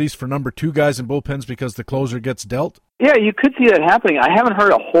opportunities for number 2 guys in bullpens because the closer gets dealt? Yeah, you could see that happening. I haven't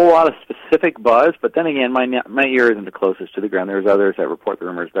heard a whole lot of specific buzz, but then again, my ear isn't the closest to the ground. There's others that report the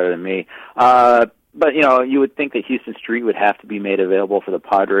rumors better than me. But you would think that Houston Street would have to be made available for the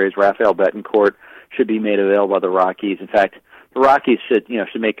Padres. Rafael Betancourt should be made available by the Rockies. In fact, the Rockies should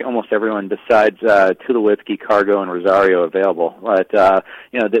make almost everyone besides Tulowitzki, Cargo, and Rosario available. But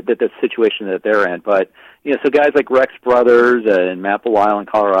the situation that they're in. But so guys like Rex Brothers and Matt Belisle in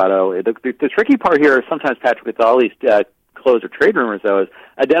Colorado. The tricky part here is sometimes, Patrick, with all these close or trade rumors, though, is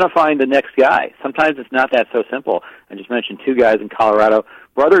identifying the next guy. Sometimes it's not that so simple. I just mentioned 2 guys in Colorado.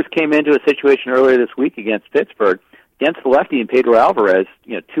 Brothers came into a situation earlier this week against Pittsburgh, against the lefty and Pedro Alvarez,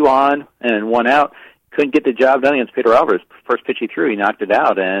 2 on and 1 out. Couldn't get the job done against Pedro Alvarez. First pitch he threw, he knocked it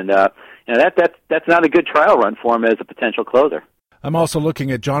out. And that's not a good trial run for him as a potential closer. I'm also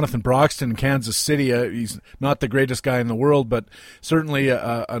looking at Jonathan Broxton in Kansas City. He's not the greatest guy in the world, but certainly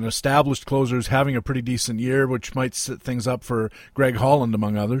an established closer who's having a pretty decent year, which might set things up for Greg Holland,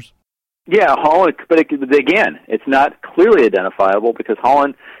 among others. Yeah, Holland, but again, it's not clearly identifiable because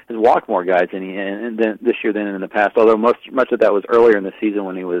Holland has walked more guys than this year than in the past, although much of that was earlier in the season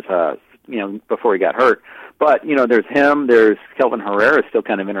when he was before he got hurt. But, there's him, there's Kelvin Herrera, still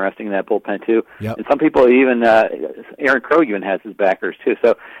kind of interesting in that bullpen, too. Yep. And some people even, Aaron Krog even has his backers, too.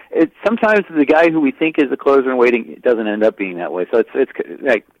 So sometimes the guy who we think is the closer in waiting doesn't end up being that way. So it's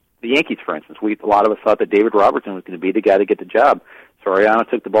like the Yankees, for instance. A lot of us thought that David Robertson was going to be the guy to get the job. Soriano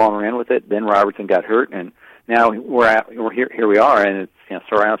took the ball and ran with it. Then Robertson got hurt, and now we're here we are, and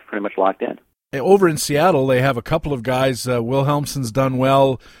Soriano's pretty much locked in. Over in Seattle, they have a couple of guys. Wilhelmsen's done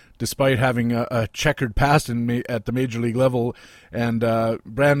well, despite having a checkered past at the major league level, and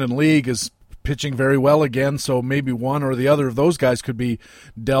Brandon League is pitching very well again, so maybe one or the other of those guys could be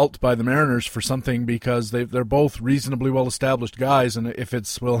dealt by the Mariners for something because they're both reasonably well-established guys, and if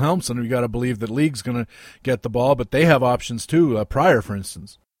it's Wilhelmsen, we got to believe that League's going to get the ball, but they have options too, Pryor, for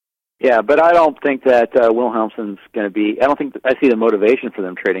instance. Yeah, but I don't think that Wilhelmsen's going to be – I see the motivation for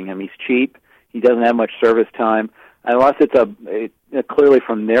them trading him. He's cheap. He doesn't have much service time. Unless it's clearly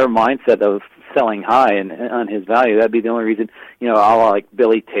from their mindset of selling high and on his value, that'd be the only reason, a la like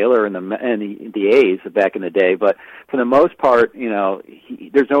Billy Taylor and the A's back in the day. But for the most part,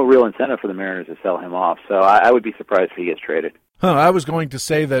 there's no real incentive for the Mariners to sell him off. So I would be surprised if he gets traded. I was going to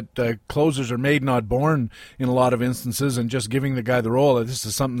say that closers are made, not born in a lot of instances, and just giving the guy the role. This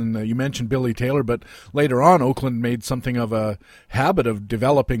is something you mentioned Billy Taylor, but later on Oakland made something of a habit of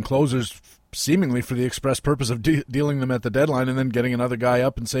developing closers seemingly for the express purpose of dealing them at the deadline and then getting another guy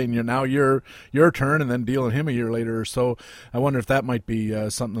up and saying, now your turn, and then dealing him a year later or so. I wonder if that might be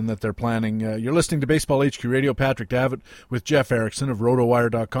something that they're planning. You're listening to Baseball HQ Radio. Patrick Davitt with Jeff Erickson of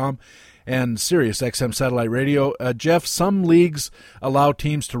RotoWire.com and Sirius XM Satellite Radio. Jeff, some leagues allow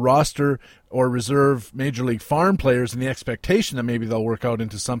teams to roster or reserve Major League farm players in the expectation that maybe they'll work out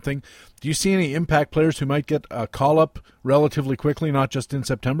into something. Do you see any impact players who might get a call-up relatively quickly, not just in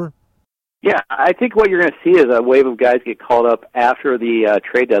September? Yeah, I think what you're going to see is a wave of guys get called up after the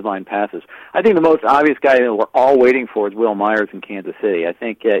trade deadline passes. I think the most obvious guy that we're all waiting for is Will Myers in Kansas City. I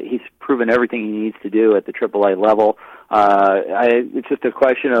think he's proven everything he needs to do at the AAA level. It's just a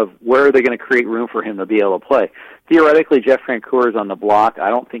question of where are they going to create room for him to be able to play. Theoretically, Jeff Francoeur is on the block. I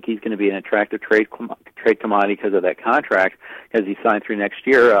don't think he's going to be an attractive trade commodity because of that contract, because he signed through next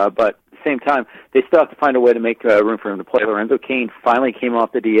year. But at the same time, they still have to find a way to make room for him to play. Lorenzo Cain finally came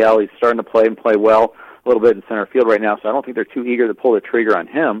off the DL. He's starting to play and play well a little bit in center field right now, so I don't think they're too eager to pull the trigger on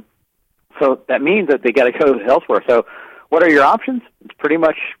him. So that means that they got to go elsewhere. So what are your options? It's pretty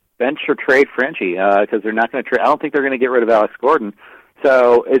much bench or trade Frenchie, because they're not going to trade. I don't think they're going to get rid of Alex Gordon.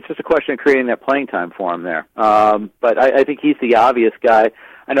 So it's just a question of creating that playing time for him there. But I think he's the obvious guy.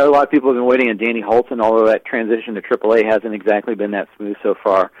 I know a lot of people have been waiting on Danny Holton, although that transition to AAA hasn't exactly been that smooth so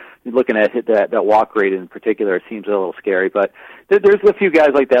far. Looking at that walk rate in particular, it seems a little scary. But there's a few guys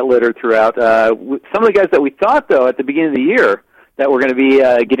like that littered throughout. Some of the guys that we thought, though, at the beginning of the year, that we're going to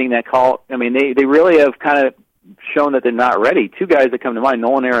be getting that call. I mean, they really have kind of shown that they're not ready. Two guys that come to mind,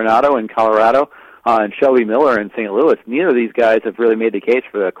 Nolan Arenado in Colorado and Shelby Miller in St. Louis. Neither of these guys have really made the case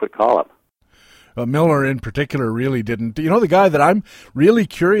for a quick call-up. Miller in particular really didn't. You know, the guy that I'm really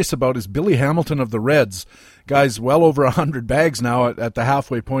curious about is Billy Hamilton of the Reds. Guy's well over 100 bags now at the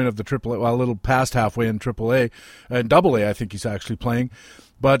halfway point of the AAA, well, a little past halfway in AAA. And AA, I think he's actually playing.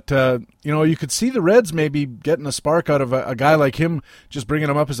 But, you know, you could see the Reds maybe getting a spark out of a guy like him, just bringing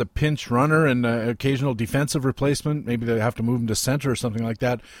him up as a pinch runner and occasional defensive replacement. Maybe they have to move him to center or something like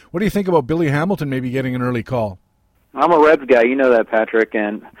that. What do you think about Billy Hamilton maybe getting an early call? I'm a Reds guy, you know that, Patrick,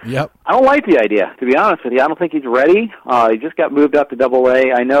 and yep. I don't like the idea, to be honest with you. I don't think he's ready. He just got moved up to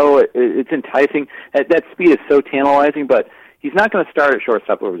AA. I know it's enticing. That speed is so tantalizing, but he's not going to start at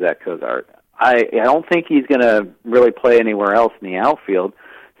shortstop over Zach Cozart. I don't think he's going to really play anywhere else in the outfield.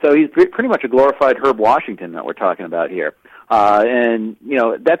 So he's pretty much a glorified Herb Washington that we're talking about here. And, you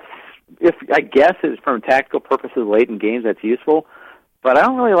know, that's, if I guess it's from tactical purposes late in games, that's useful. But I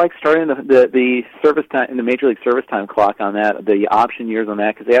don't really like starting the service time in the Major League service time clock on that, the option years on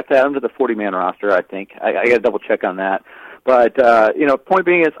that, because they have to add them to the 40-man roster, I think. I got to double check on that. But, you know, point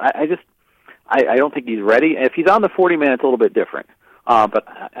being is I don't think he's ready. If he's on the 40-man, it's a little bit different. But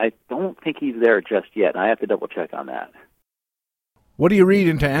I don't think he's there just yet, and I have to double check on that. What do you read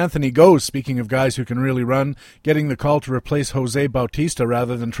into Anthony Gose, speaking of guys who can really run, getting the call to replace Jose Bautista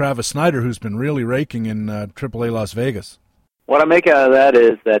rather than Travis Snyder, who's been really raking in AAA Las Vegas? What I make out of that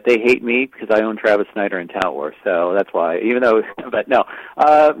is that they hate me because I own Travis Snyder and Tout Wars, so that's why. Even though, but no,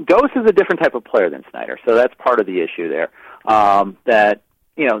 Gose is a different type of player than Snyder, so that's part of the issue there. That,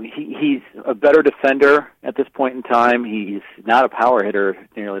 you know, he's a better defender at this point in time. He's not a power hitter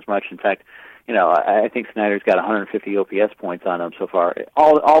nearly as much. In fact, you know, I think Snyder's got 150 OPS points on him so far.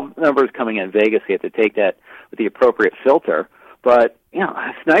 All numbers coming in Vegas, you have to take that with the appropriate filter. But, you know,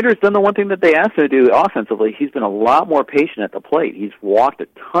 Snyder's done the one thing that they asked him to do offensively. He's been a lot more patient at the plate. He's walked a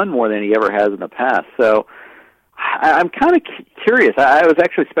ton more than he ever has in the past. So I'm kind of curious. I was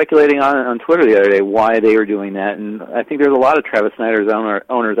actually speculating on Twitter the other day why they were doing that, and I think there's a lot of Travis Snyder's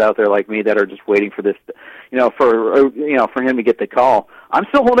owners out there like me that are just waiting for this, for him to get the call. I'm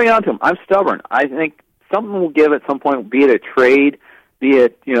still holding on to him. I'm stubborn. I think something will give at some point, be it a trade, be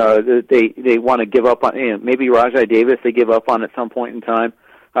it, you know, they want to give up on, you know, maybe Rajai Davis they give up on at some point in time.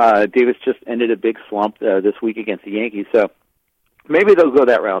 Davis just ended a big slump this week against the Yankees, so maybe they'll go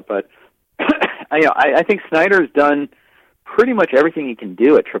that route. But I think Snyder's done pretty much everything he can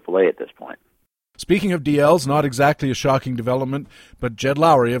do at AAA at this point. Speaking of DLs, not exactly a shocking development, but Jed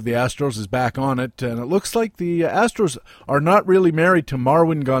Lowry of the Astros is back on it, and it looks like the Astros are not really married to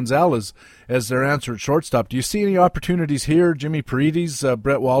Marwin Gonzalez as their answer at shortstop. Do you see any opportunities here? Jimmy Paredes,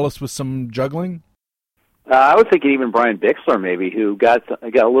 Brett Wallace with some juggling? I was thinking even Brian Bixler maybe, who got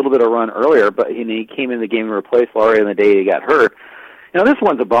a little bit of run earlier, but he came in the game and replaced Lowry on the day he got hurt. You know, this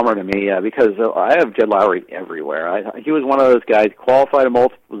one's a bummer to me because I have Jed Lowry everywhere. He was one of those guys qualified in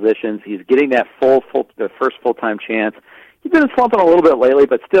multiple positions. He's getting that the first full-time chance. He's been slumping a little bit lately,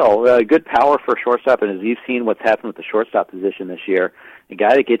 but still, good power for shortstop. And as you've seen what's happened with the shortstop position this year, a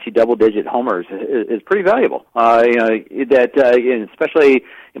guy that gets you double-digit homers is pretty valuable. Especially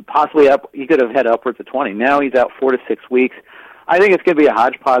possibly up, he could have had upwards of 20. Now he's out 4 to 6 weeks. I think it's going to be a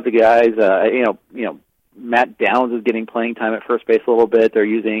hodgepodge of guys. Matt Downs is getting playing time at first base a little bit. They're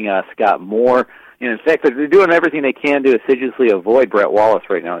using Scott Moore. And in fact, they're doing everything they can to assiduously avoid Brett Wallace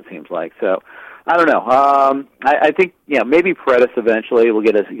right now, it seems like. So, I don't know. I think, maybe Paredes eventually will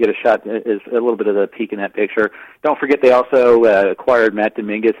get a shot, is a little bit of a peek in that picture. Don't forget they also acquired Matt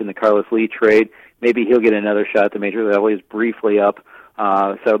Dominguez in the Carlos Lee trade. Maybe he'll get another shot at the major league level. He's briefly up.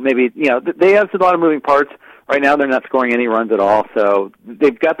 So maybe, they have a lot of moving parts. Right now, they're not scoring any runs at all, so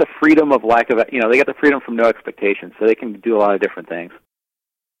they've got the freedom of they got the freedom from no expectations, so they can do a lot of different things.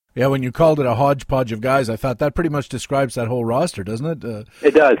 Yeah, when you called it a hodgepodge of guys, I thought that pretty much describes that whole roster, doesn't it?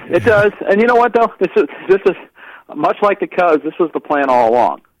 It does. It does. And you know what, though? This is much like the Cubs. This was the plan all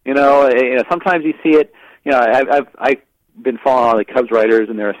along. Sometimes you see it. I've been following all the Cubs writers,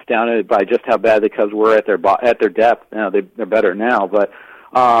 and they're astounded by just how bad the Cubs were at their depth. They're better now, but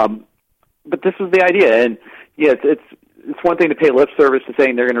this was the idea. And yeah, it's one thing to pay lip service to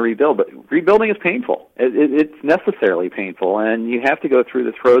saying they're going to rebuild, but rebuilding is painful. It's necessarily painful, and you have to go through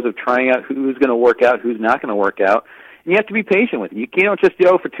the throes of trying out who's going to work out, who's not going to work out, and you have to be patient with it. You can't just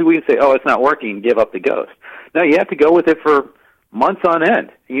go for 2 weeks and say, oh, it's not working, and give up the ghost. No, you have to go with it for months on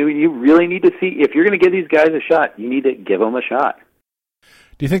end. You really need to see, if you're going to give these guys a shot, you need to give them a shot.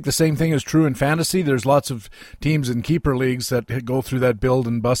 Do you think the same thing is true in fantasy? There's lots of teams in keeper leagues that go through that build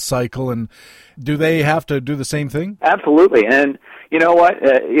and bust cycle, and do they have to do the same thing? Absolutely. And you know what?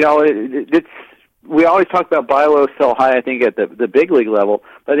 It's we always talk about buy low, sell high, I think, at the big league level,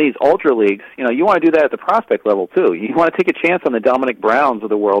 but in these ultra leagues, you want to do that at the prospect level, too. You want to take a chance on the Dominic Browns of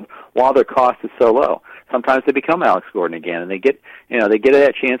the world while their cost is so low. Sometimes they become Alex Gordon again, and they get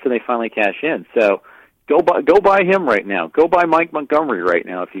that chance and they finally cash in. So go buy him right now. Go buy Mike Montgomery right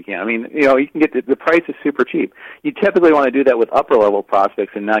now if you can. I mean, you can get the price is super cheap. You typically want to do that with upper level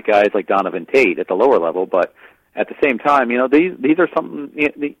prospects and not guys like Donovan Tate at the lower level, but at the same time, these are something.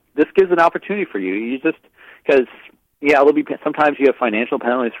 This gives an opportunity for you. You just because there'll be sometimes you have financial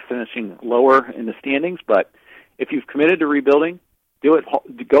penalties for finishing lower in the standings, but if you've committed to rebuilding, do it.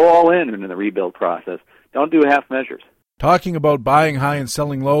 Go all in the rebuild process. Don't do half measures. Talking about buying high and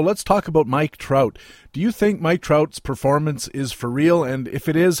selling low, let's talk about Mike Trout. Do you think Mike Trout's performance is for real? And if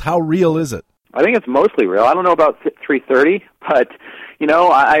it is, how real is it? I think it's mostly real. I don't know about 330, but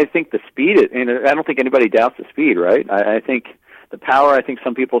I think the speed. I don't think anybody doubts the speed, right? I think the power. I think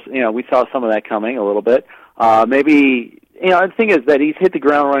some people. We saw some of that coming a little bit. Maybe. The thing is that he's hit the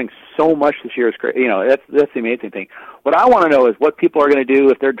ground running so much this year. Is crazy. That's the amazing thing. What I want to know is what people are going to do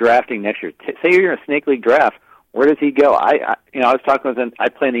if they're drafting next year. Say you're in a snake league draft. Where does he go? I was talking with him. I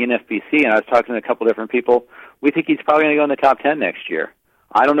play in the NFBC, and I was talking to a couple different people. We think he's probably going to go in the top 10 next year.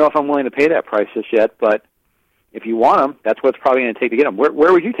 I don't know if I'm willing to pay that price just yet, but if you want him, that's what it's probably going to take to get him. Where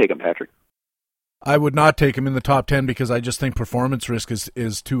would you take him, Patrick? I would not take him in the top 10 because I just think performance risk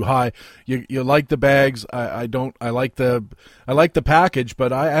is too high. You like the bags. I don't. I like the package,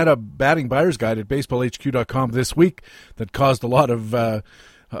 but I had a batting buyer's guide at BaseballHQ.com this week that caused a lot of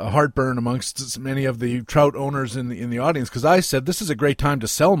heartburn amongst many of the Trout owners in the audience because I said this is a great time to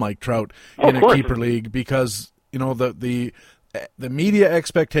sell Mike Trout in a keeper league because the media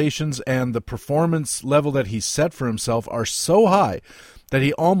expectations and the performance level that he's set for himself are so high that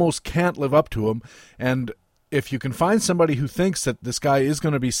he almost can't live up to them. And if you can find somebody who thinks that this guy is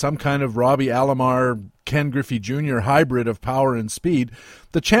going to be some kind of Robbie Alomar, Ken Griffey Jr. hybrid of power and speed,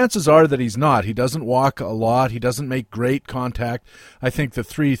 the chances are that he's not. He doesn't walk a lot. He doesn't make great contact. I think the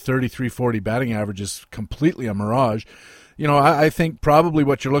 330, 340 batting average is completely a mirage. I think probably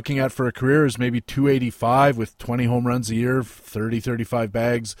what you're looking at for a career is maybe 285 with 20 home runs a year, 30, 35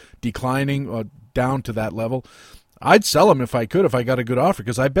 bags, declining down to that level. I'd sell him if I could, if I got a good offer,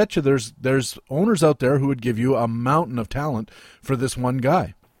 because I bet you there's owners out there who would give you a mountain of talent for this one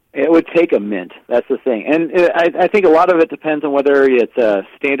guy. It would take a mint. That's the thing. And I think a lot of it depends on whether it's a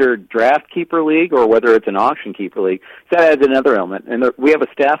standard draft keeper league or whether it's an auction keeper league. So that adds another element. And we have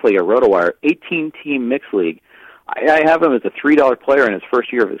a staff league, a RotoWire, 18-team mixed league. I have him as a $3 player in his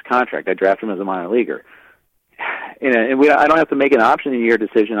first year of his contract. I draft him as a minor leaguer. And I don't have to make an option year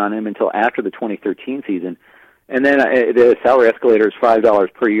decision on him until after the 2013 season. And then the salary escalator is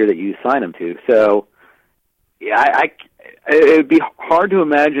 $5 per year that you sign him to. So, yeah, it would be hard to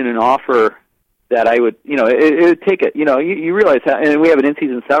imagine an offer that I would, it would take it. You realize how, and we have an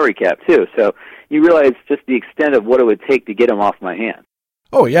in-season salary cap too. So you realize just the extent of what it would take to get him off my hands.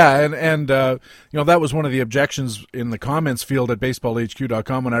 Oh yeah, and that was one of the objections in the comments field at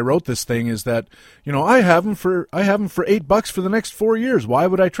BaseballHQ.com when I wrote this thing is that I have him for $8 for the next 4 years. Why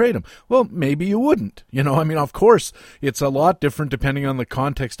would I trade him? Well, maybe you wouldn't. Of course, it's a lot different depending on the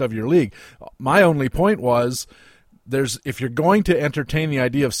context of your league. My only point was, if you're going to entertain the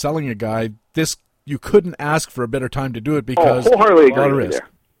idea of selling a guy, you couldn't ask for a better time to do it because wholeheartedly agree with you there.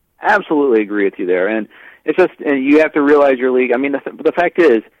 Absolutely agree with you there, and. It's just, and you have to realize your league. I mean, the fact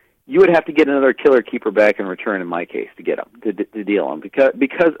is, you would have to get another killer keeper back in return, in my case, to get him, to deal him,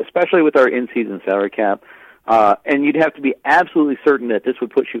 because especially with our in-season salary cap, and you'd have to be absolutely certain that this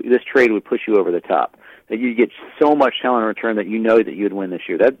trade would push you over the top, that you'd get so much talent in return that that you'd win this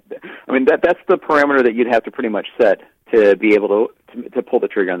year. That's the parameter that you'd have to pretty much set to be able to pull the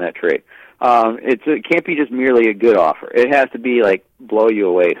trigger on that trade. It can't be just merely a good offer. It has to be like blow you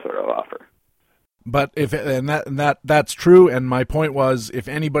away sort of offer. But that's true, and my point was, if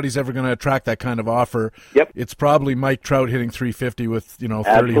anybody's ever going to attract that kind of offer, it's probably Mike Trout hitting 350 with 30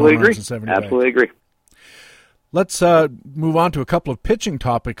 home runs and 70 bags. Absolutely agree. Let's move on to a couple of pitching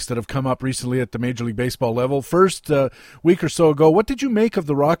topics that have come up recently at the Major League Baseball level. First, a week or so ago, what did you make of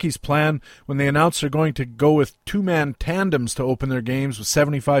the Rockies' plan when they announced they're going to go with two-man tandems to open their games with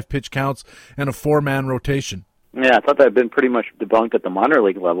 75 pitch counts and a four-man rotation? Yeah, I thought that had been pretty much debunked at the minor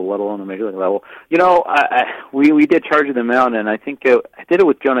league level, let alone the major league level. We did charge them out, and I think I did it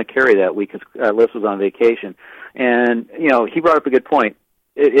with Jonah Carey that week because Liz was on vacation, and he brought up a good point.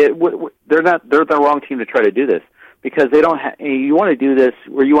 They're the wrong team to try to do this, because they don't. You want to do this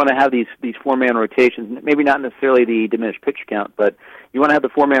where you want to have these 4-man rotations. Maybe not necessarily the diminished pitch count, but you want to have the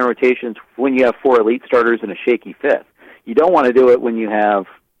 4-man rotations when you have 4 elite starters and a shaky fifth. You don't want to do it when you have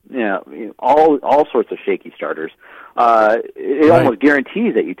all sorts of shaky starters. It right. almost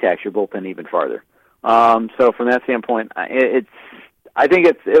guarantees that you tax your bullpen even farther. So from that standpoint, I think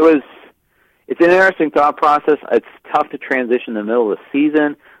it's an interesting thought process. It's tough to transition in the middle of the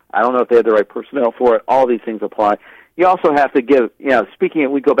season. I don't know if they have the right personnel for it. All these things apply. You also have to give, speaking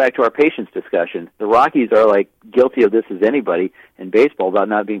of, we go back to our patience discussion. The Rockies are like guilty of this as anybody in baseball about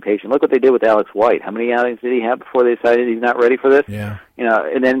not being patient. Look what they did with Alex White. How many outings did he have before they decided he's not ready for this? Yeah.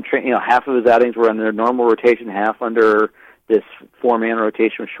 And then half of his outings were under normal rotation, half under this 4-man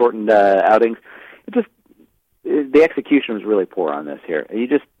rotation with shortened outings. The execution was really poor on this here. You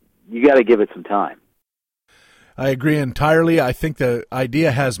got to give it some time. I agree entirely. I think the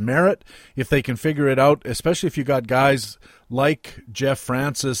idea has merit if they can figure it out, especially if you got guys like Jeff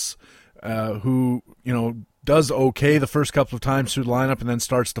Francis, who, does okay the first couple of times through the lineup and then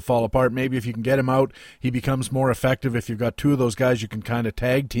starts to fall apart. Maybe if you can get him out, he becomes more effective. If you've got 2 of those guys, you can kind of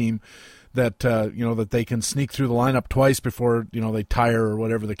tag team that, that they can sneak through the lineup twice before, they tire or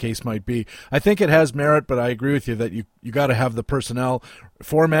whatever the case might be. I think it has merit, but I agree with you that you got to have the personnel,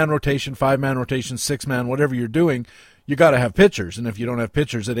 4-man rotation, 5-man rotation, 6-man, whatever you're doing, you got to have pitchers. And if you don't have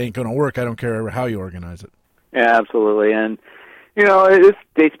pitchers, it ain't going to work. I don't care how you organize it. Yeah, absolutely. And, this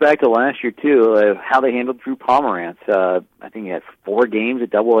dates back to last year, too, how they handled Drew Pomerantz. I think he had 4 games at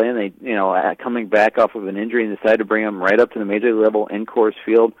Double-A, and they, coming back off of an injury and decided to bring him right up to the major league level in Coors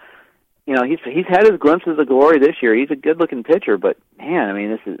Field. He's had his glimpses of glory this year. He's a good-looking pitcher, but man,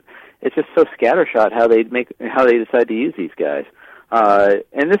 it's just so scattershot how they decide to use these guys.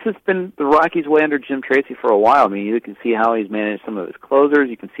 And this has been the Rockies' way under Jim Tracy for a while. You can see how he's managed some of his closers.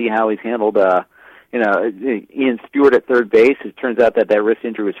 You can see how he's handled, Ian Stewart at third base. It turns out that wrist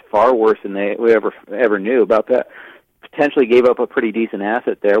injury was far worse than we ever knew about that. Potentially gave up a pretty decent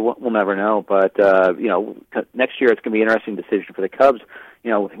asset there. We'll never know, but next year it's going to be an interesting decision for the Cubs.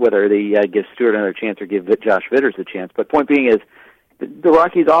 Whether they give Stewart another chance or give Josh Vitters a chance. But point being is, the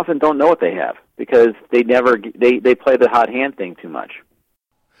Rockies often don't know what they have because they play the hot hand thing too much.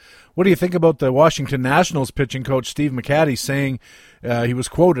 What do you think about the Washington Nationals pitching coach Steve McCatty saying, he was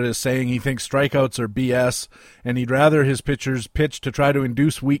quoted as saying he thinks strikeouts are BS and he'd rather his pitchers pitch to try to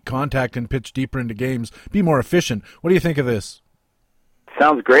induce weak contact and pitch deeper into games, be more efficient. What do you think of this?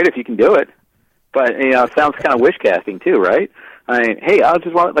 Sounds great if you can do it, but it sounds kind of wish casting too, right? Hey, I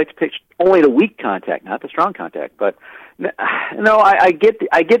just like to pitch only the weak contact, not the strong contact. But no, I get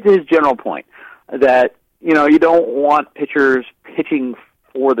to his general point that you don't want pitchers pitching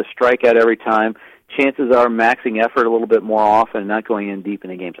for the strikeout every time. Chances are maxing effort a little bit more often, not going in deep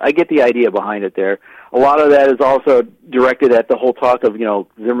into games. I get the idea behind it there. A lot of that is also directed at the whole talk of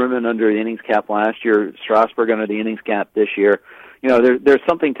Zimmerman under the innings cap last year, Strasburg under the innings cap this year. There's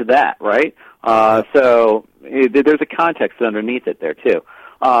something to that, right? So there's a context underneath it there too.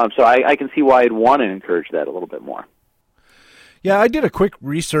 So I can see why I'd want to encourage that a little bit more. Yeah, I did a quick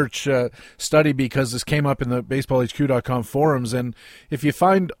research study because this came up in the BaseballHQ.com forums, and if you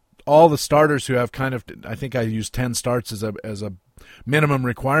find all the starters who have I think I used 10 starts as a minimum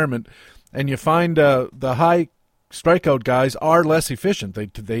requirement, and you find the high strikeout guys are less efficient.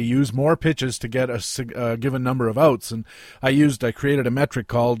 They use more pitches to get a given number of outs, and I created a metric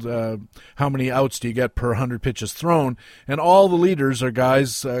called how many outs do you get per 100 pitches thrown, and all the leaders are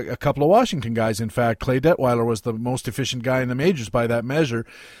guys, a couple of Washington guys. In fact, Clay Detweiler was the most efficient guy in the majors by that measure,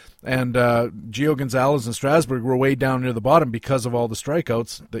 and Gio Gonzalez and Strasburg were way down near the bottom because of all the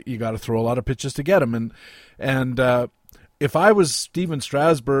strikeouts that you got to throw a lot of pitches to get them, and if I was Steven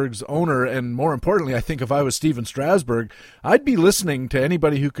Strasburg's owner, and more importantly, I think if I was Steven Strasburg, I'd be listening to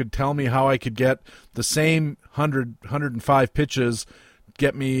anybody who could tell me how I could get the same 105 pitches,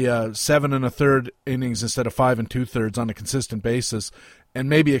 get me 7 1/3 innings instead of 5 2/3 on a consistent basis, and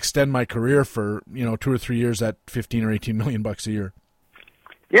maybe extend my career for 2 or 3 years at $15 or $18 million a year.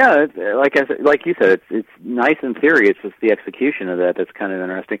 Yeah, like you said, it's nice in theory. It's just the execution of that's kind of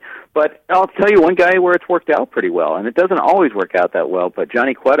interesting. But I'll tell you one guy where it's worked out pretty well, and it doesn't always work out that well. But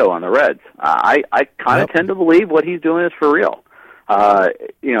Johnny Cueto on the Reds, I kind of tend to believe what he's doing is for real.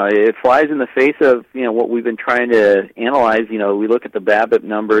 It flies in the face of what we've been trying to analyze. We look at the BABIP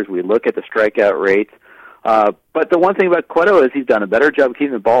numbers, we look at the strikeout rates. But the one thing about Cueto is he's done a better job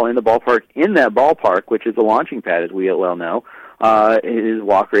keeping the ball in that ballpark, which is a launching pad, as we well know. His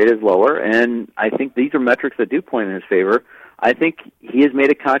walk rate is lower, and I think these are metrics that do point in his favor. I think he has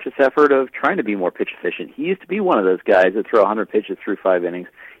made a conscious effort of trying to be more pitch efficient. He used to be one of those guys that throw 100 pitches through 5 innings.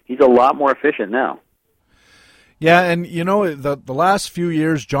 He's a lot more efficient now. Yeah, and the last few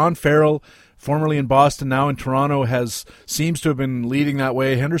years, John Farrell, formerly in Boston, now in Toronto, seems to have been leading that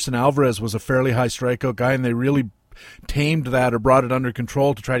way. Henderson Alvarez was a fairly high strikeout guy, and they really tamed that or brought it under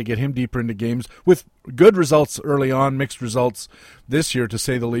control to try to get him deeper into games with good results early on, mixed results this year, to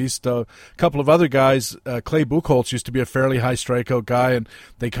say the least. A couple of other guys, Clay Buchholz used to be a fairly high strikeout guy, and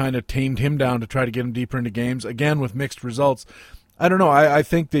they kind of tamed him down to try to get him deeper into games, again with mixed results. I don't know. I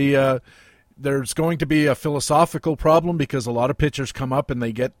think there's going to be a philosophical problem because a lot of pitchers come up and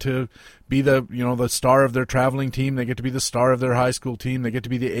they get to be the star of their traveling team. They get to be the star of their high school team. They get to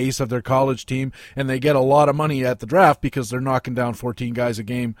be the ace of their college team, and they get a lot of money at the draft because they're knocking down 14 guys a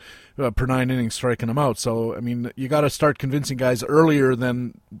game per 9 innings, striking them out. So, I mean, you got to start convincing guys earlier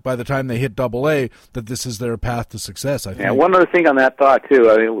than by the time they hit AA that this is their path to success, I think. Yeah, one other thing on that thought, too.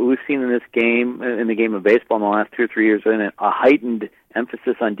 I mean, we've seen in this game, in the game of baseball in the last 2 or 3 years, a heightened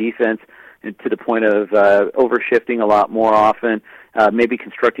emphasis on defense, to the point of overshifting a lot more often, maybe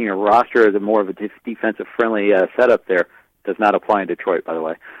constructing a roster as a more of a defensive-friendly setup there. Does not apply in Detroit, by the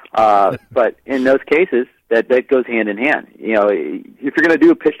way. But in those cases, that goes hand in hand. If you're going to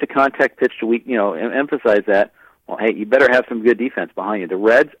do a pitch-to-contact, pitch-to-weak, emphasize that, well, hey, you better have some good defense behind you. The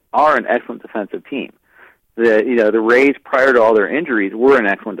Reds are an excellent defensive team. The Rays, prior to all their injuries, were an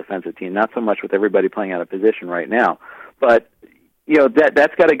excellent defensive team, not so much with everybody playing out of position right now. But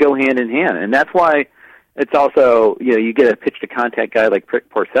that's got to go hand in hand, and that's why it's also you get a pitch to contact guy like Rick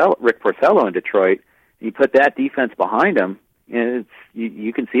Porcello in Detroit, and you put that defense behind him, and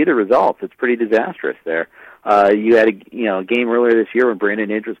you can see the results. It's pretty disastrous there. You had a game earlier this year when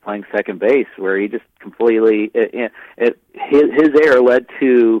Brandon Inge was playing second base, where he just completely his error led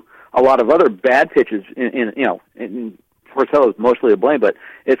to a lot of other bad pitches in Porcello is mostly to blame, but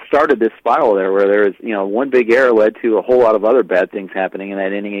it started this spiral there where there was, one big error led to a whole lot of other bad things happening in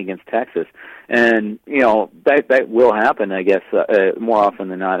that inning against Texas. And, that will happen, I guess, more often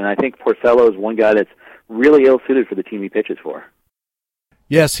than not. And I think Porcello is one guy that's really ill-suited for the team he pitches for.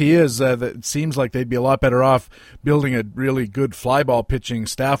 Yes, he is. It seems like they'd be a lot better off building a really good fly ball pitching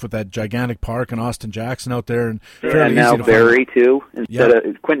staff with that gigantic park and Austin Jackson out there. And now Berry, too,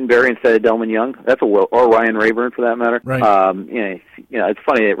 of Quentin Berry instead of Delman Young. That's or Ryan Rayburn, for that matter. Right. It's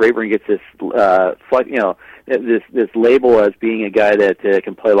funny that Rayburn gets this, this label as being a guy that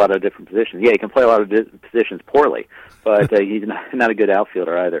can play a lot of different positions. Yeah, he can play a lot of positions poorly, but he's not a good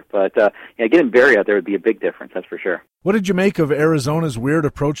outfielder either. But getting Berry out there would be a big difference, that's for sure. What did you make of Arizona's weird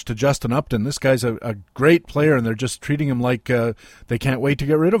approach to Justin Upton? This guy's a great player, and they're just treating him like they can't wait to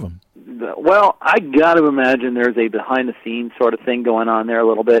get rid of him. Well, I got to imagine there's a behind-the-scenes sort of thing going on there a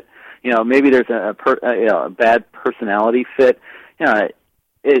little bit. Maybe there's a bad personality fit.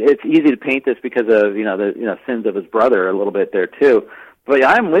 It's easy to paint this because of the sins of his brother a little bit there too. But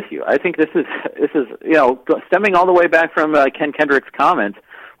I'm with you. I think this is stemming all the way back from Ken Kendrick's comments,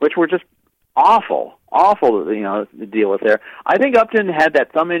 which were just awful to deal with there. I think Upton had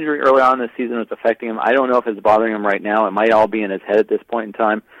that thumb injury early on in the season that's affecting him. I don't know if it's bothering him right now. It might all be in his head at this point in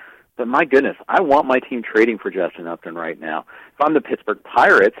time. But my goodness, I want my team trading for Justin Upton right now. If I'm the Pittsburgh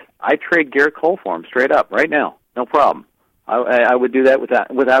Pirates, I trade Garrett Cole for him straight up right now. No problem. I would do that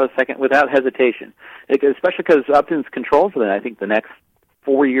without hesitation. Especially because Upton's controls for I think the next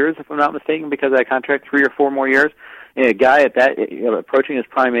 4 years, if I'm not mistaken, because of that contract, 3 or 4 more years. A guy at that approaching his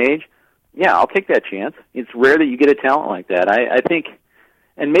prime age, yeah, I'll take that chance. It's rare that you get a talent like that. I think,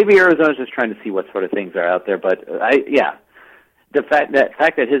 and maybe Arizona's just trying to see what sort of things are out there. But the fact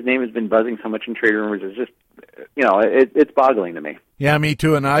that his name has been buzzing so much in trade rumors is just, it's boggling to me. Yeah, me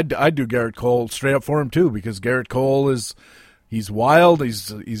too. And I'd do Garrett Cole straight up for him too, because Garrett Cole he's wild.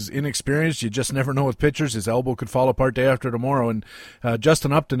 He's inexperienced. You just never know with pitchers. His elbow could fall apart day after tomorrow. And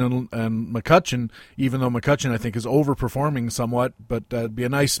Justin Upton and McCutchen, even though McCutchen I think is overperforming somewhat, but it'd be a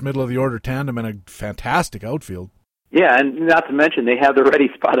nice middle of the order tandem and a fantastic outfield. Yeah, and not to mention they have the ready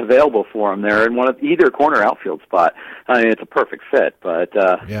spot available for him there in either corner outfield spot. I mean, it's a perfect fit. But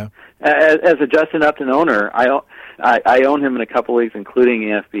as a Justin Upton owner, I own him in a couple leagues, including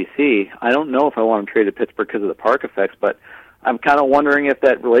the FBC. I don't know if I want him traded to Pittsburgh because of the park effects, but I'm kind of wondering if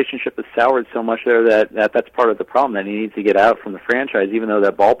that relationship is soured so much there that's part of the problem, that he needs to get out from the franchise, even though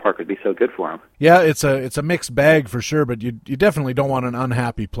that ballpark would be so good for him. Yeah, it's a mixed bag for sure, but you definitely don't want an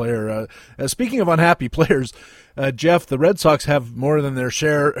unhappy player. Speaking of unhappy players, Jeff, the Red Sox have more than their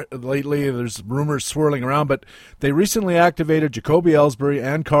share lately. There's rumors swirling around, but they recently activated Jacoby Ellsbury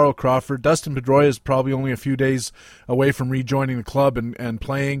and Carl Crawford. Dustin Pedroia is probably only a few days away from rejoining the club and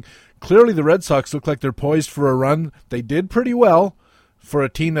playing. Clearly, the Red Sox look like they're poised for a run. They did pretty well for a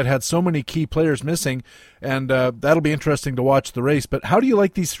team that had so many key players missing, and that'll be interesting to watch the race. But how do you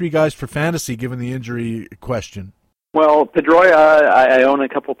like these three guys for fantasy, given the injury question? Well, Pedroia, I own a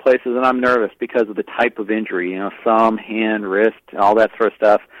couple places, and I'm nervous because of the type of injury. Thumb, hand, wrist, all that sort of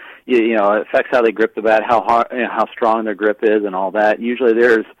stuff. It affects how they grip the bat, how hard, how strong their grip is, and all that. Usually,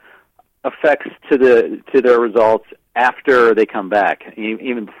 there's effects to their results after they come back,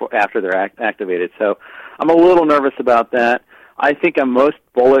 even after they're activated. So, I'm a little nervous about that. I think I'm most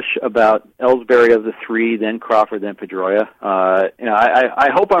bullish about Ellsbury of the three, then Crawford, then Pedroia. I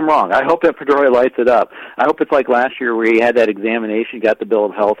hope I'm wrong. I hope that Pedroia lights it up. I hope it's like last year where he had that examination, got the bill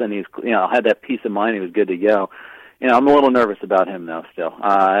of health, and he's had that peace of mind. He was good to go. I'm a little nervous about him though. Still,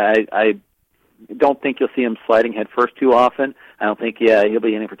 I don't think you'll see him sliding head first too often. I don't think he'll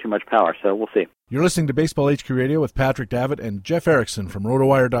be aiming for too much power. So we'll see. You're listening to Baseball HQ Radio with Patrick Davitt and Jeff Erickson from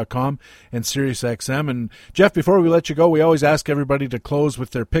RotoWire.com and SiriusXM. And Jeff, before we let you go, we always ask everybody to close with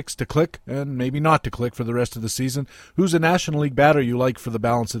their picks to click and maybe not to click for the rest of the season. Who's a National League batter you like for the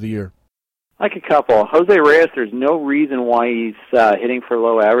balance of the year? Like a couple. Jose Reyes, there's no reason why he's hitting for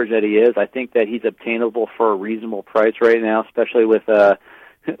low average that he is. I think that he's obtainable for a reasonable price right now, especially with all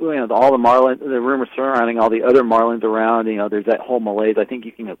the Marlins, the rumors surrounding all the other Marlins around. There's that whole malaise. I think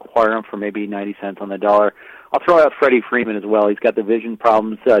you can acquire him for maybe 90 cents on the dollar. I'll throw out Freddie Freeman as well. He's got the vision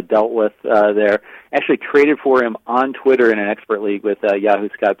problems dealt with there. Actually traded for him on Twitter in an expert league with Yahoo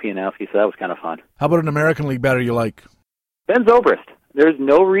Scott Pianowski, so that was kind of fun. How about an American League batter you like? Ben Zobrist. There's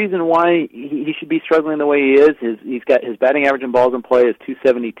no reason why he should be struggling the way he is. He's got his batting average in balls in play is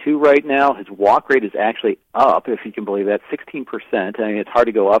 272 right now. His walk rate is actually up, if you can believe that, 16%. I mean, it's hard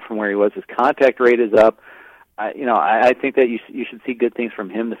to go up from where he was. His contact rate is up. I think that you should see good things from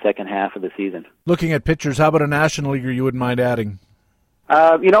him the second half of the season. Looking at pitchers, how about a National Leaguer you wouldn't mind adding?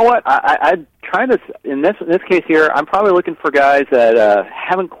 You know what? I'm trying to, in this case here, I'm probably looking for guys that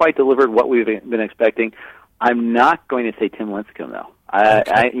haven't quite delivered what we've been expecting. I'm not going to say Tim Lincecum, though.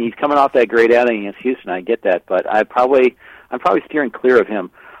 He's coming off that great outing against Houston. I get that, but I'm probably steering clear of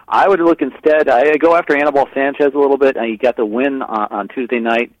him. I would look instead. I go after Anibal Sanchez a little bit. He got the win on Tuesday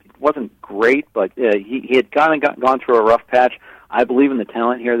night. It wasn't great, but he had gone through a rough patch. I believe in the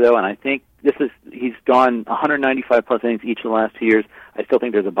talent here, though, and I think he's gone 195 plus innings each of the last 2 years. I still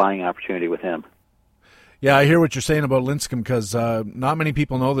think there's a buying opportunity with him. Yeah, I hear what you're saying about Lincecum because not many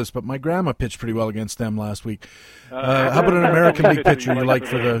people know this, but my grandma pitched pretty well against them last week. How about an American League pitcher you like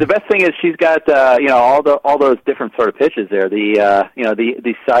for the? The best thing is she's got all those different sort of pitches there. The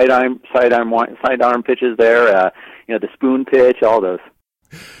sidearm pitches there. The spoon pitch, all those.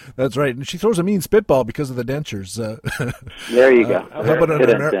 That's right, and she throws a mean spitball because of the dentures. There you go. How about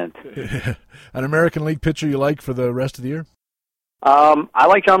an American League pitcher you like for the rest of the year? I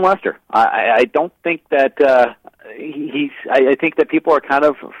like John Lester. I don't think that I think that people are kind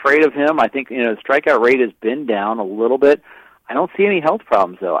of afraid of him. I think the strikeout rate has been down a little bit. I don't see any health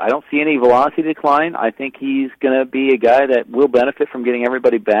problems though. I don't see any velocity decline. I think he's going to be a guy that will benefit from getting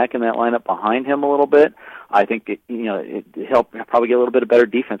everybody back in that lineup behind him a little bit. I think he'll probably get a little bit of better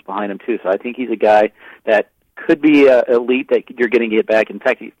defense behind him too. So I think he's a guy that could be elite that you're going to get back. In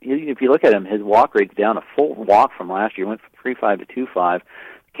fact, if you look at him, his walk rate's down a full walk from last year. It went from 3.5 to 2.5.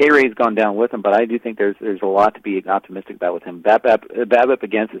 K-rate's gone down with him, but I do think there's a lot to be optimistic about with him. BABIP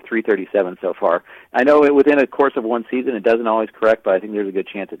against is 337 so far. I know within a course of one season it doesn't always correct, but I think there's a good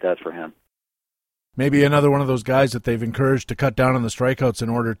chance it does for him. Maybe another one of those guys that they've encouraged to cut down on the strikeouts in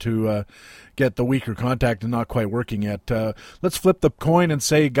order to get the weaker contact and not quite working yet. Let's flip the coin and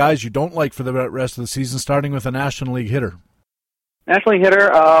say guys you don't like for the rest of the season, starting with a National League hitter. National League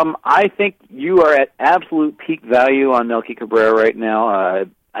hitter, I think you are at absolute peak value on Melky Cabrera right now.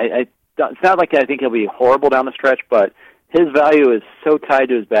 It's not like I think he'll be horrible down the stretch, but his value is so tied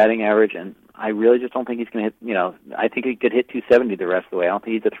to his batting average, and I really just don't think he's going to hit, I think he could hit 270 the rest of the way. I don't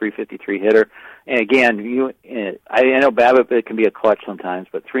think he's a 353 hitter. And again, I know BABIP, it can be a clutch sometimes,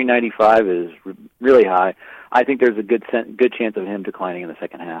 but 395 is really high. I think there's a good chance of him declining in the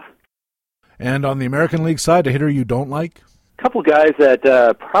second half. And on the American League side, a hitter you don't like? A couple guys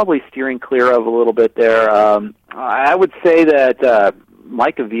that probably steering clear of a little bit there. I would say that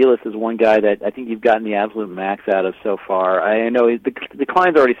Mike Aviles is one guy that I think you've gotten the absolute max out of so far. I know the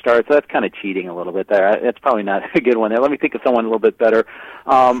decline's already started, so that's kind of cheating a little bit there. That's probably not a good one there. Let me think of someone a little bit better.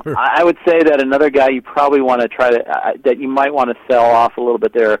 Sure. I would say that another guy you probably want to try to that you might want to sell off a little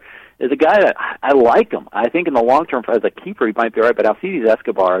bit there is a guy that I like him. I think in the long term, as a keeper, he might be all right, but Alcides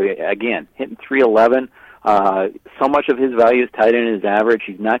Escobar, again, hitting 311. So much of his value is tied in his average.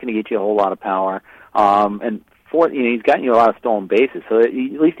 He's not going to get you a whole lot of power. And he's gotten you a lot of stolen bases, so at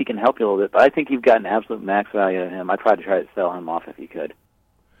least he can help you a little bit. But I think you've got an absolute max value of him. I'd try to sell him off if you could.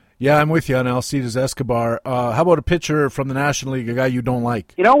 Yeah, I'm with you on Alcides Escobar. How about a pitcher from the National League, a guy you don't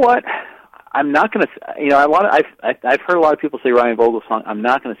like? You know what? I'm not going to. I've heard a lot of people say Ryan Vogelsong. I'm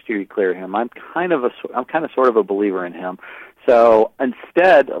not going to steer you clear of him. I'm kind of sort of a believer in him. So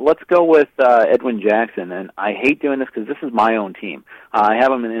instead, let's go with Edwin Jackson. And I hate doing this because this is my own team. I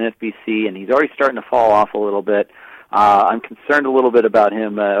have him in NFBC, and he's already starting to fall off a little bit. I'm concerned a little bit about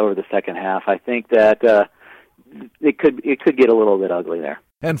him over the second half. I think that it could get a little bit ugly there.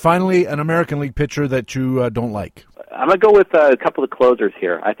 And finally, an American League pitcher that you don't like. I'm going to go with a couple of closers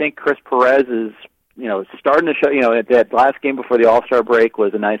here. I think Chris Perez is, starting to show, that last game before the All-Star break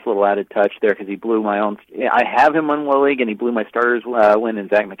was a nice little added touch there because he blew my own. I have him in one league, and he blew my starters win in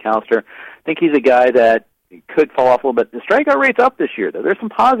Zach McAllister. I think he's a guy that could fall off a little bit. The strikeout rate's up this year, though. There's some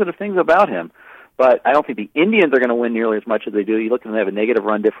positive things about him, but I don't think the Indians are going to win nearly as much as they do. You look at them, they have a negative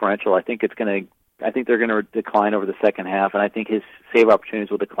run differential. I think they're going to decline over the second half, and I think his save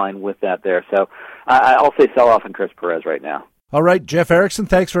opportunities will decline with that there. So I'll say sell off in Chris Perez right now. All right, Jeff Erickson,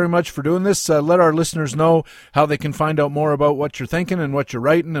 thanks very much for doing this. Let our listeners know how they can find out more about what you're thinking and what you're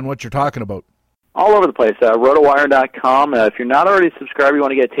writing and what you're talking about. All over the place. Rotowire.com. If you're not already subscribed, you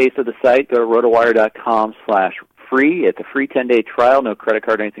want to get a taste of the site, go to rotowire.com/free. It's a free 10-day trial, no credit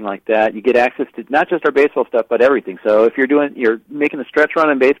card or anything like that. You get access to not just our baseball stuff, but everything. So if you're making a stretch run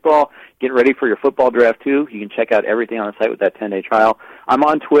in baseball, getting ready for your football draft too, you can check out everything on the site with that 10-day trial. I'm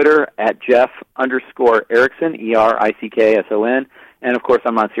on Twitter at Jeff_Erickson, ERICKSON. And of course,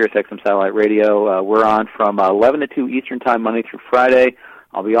 I'm on SiriusXM Satellite Radio. We're on from 11 to 2 Eastern Time, Monday through Friday.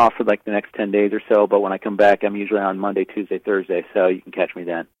 I'll be off for like the next 10 days or so, but when I come back, I'm usually on Monday, Tuesday, Thursday, so you can catch me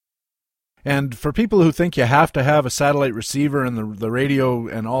then. And for people who think you have to have a satellite receiver and the radio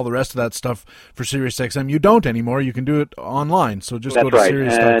and all the rest of that stuff for SiriusXM, you don't anymore. You can do it online. So just go to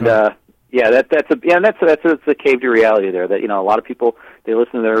Sirius.com. And that's the cave to reality there. That a lot of people, they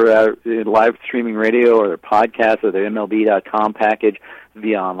listen to their live streaming radio or their podcast or their MLB.com package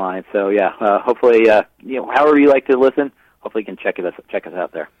via online. So hopefully however you like to listen, hopefully you can check us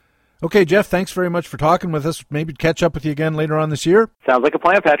out there. Okay, Jeff, thanks very much for talking with us. Maybe catch up with you again later on this year. Sounds like a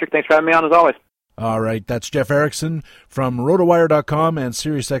plan, Patrick. Thanks for having me on as always. All right, that's Jeff Erickson from rotowire.com and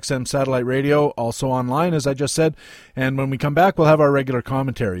SiriusXM Satellite Radio, also online, as I just said. And when we come back, we'll have our regular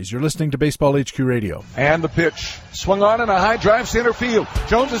commentaries. You're listening to Baseball HQ Radio. And the pitch swung on in a high drive center field.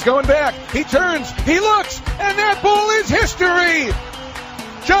 Jones is going back. He turns. He looks. And that ball is history.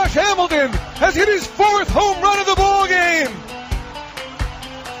 Josh Hamilton has hit his 4th home run of the ball game.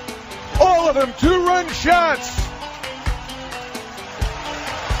 All of them 2-run shots.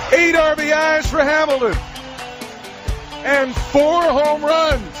 8 RBIs for Hamilton. And 4 home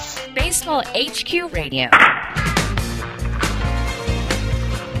runs. Baseball HQ Radio.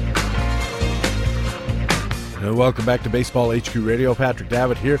 Welcome back to Baseball HQ Radio. Patrick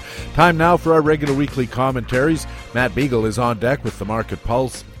Davitt here. Time now for our regular weekly commentaries. Matt Beagle is on deck with the Market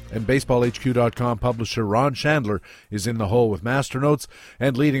Pulse. And BaseballHQ.com publisher Ron Chandler is in the hole with Master Notes.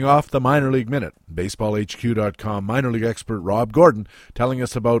 And leading off the Minor League Minute, BaseballHQ.com minor league expert Rob Gordon telling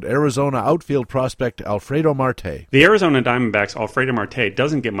us about Arizona outfield prospect Alfredo Marte. The Arizona Diamondbacks' Alfredo Marte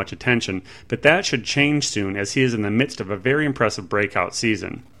doesn't get much attention, but that should change soon as he is in the midst of a very impressive breakout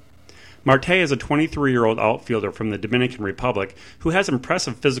season. Marte is a 23-year-old outfielder from the Dominican Republic who has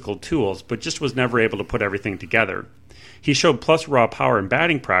impressive physical tools, but just was never able to put everything together. He showed plus raw power in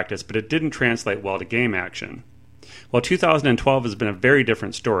batting practice, but it didn't translate well to game action. While 2012 has been a very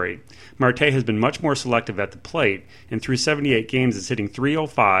different story, Marte has been much more selective at the plate, and through 78 games is hitting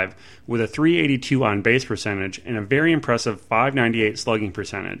 .305 with a .382 on-base percentage and a very impressive .598 slugging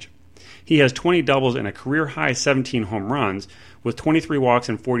percentage. He has 20 doubles and a career-high 17 home runs, with 23 walks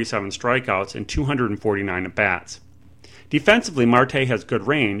and 47 strikeouts and 249 at-bats. Defensively, Marte has good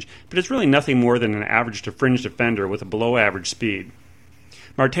range, but is really nothing more than an average to fringe defender with a below-average speed.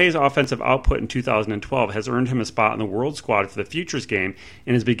 Marte's offensive output in 2012 has earned him a spot on the World Squad for the Futures game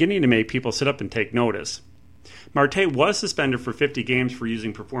and is beginning to make people sit up and take notice. Marte was suspended for 50 games for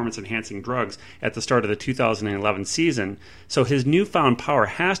using performance-enhancing drugs at the start of the 2011 season, so his newfound power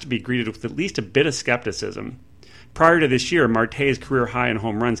has to be greeted with at least a bit of skepticism. Prior to this year, Marte's career high in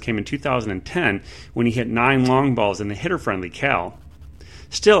home runs came in 2010 when he hit 9 long balls in the hitter-friendly Cal.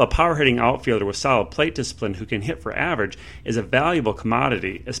 Still, a power-hitting outfielder with solid plate discipline who can hit for average is a valuable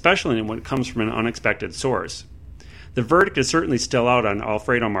commodity, especially when it comes from an unexpected source. The verdict is certainly still out on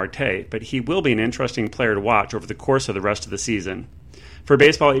Alfredo Marte, but he will be an interesting player to watch over the course of the rest of the season. For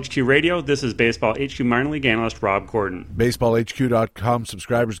Baseball HQ Radio, this is Baseball HQ minor league analyst Rob Gordon. BaseballHQ.com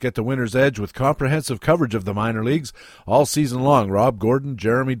subscribers get the winner's edge with comprehensive coverage of the minor leagues all season long. Rob Gordon,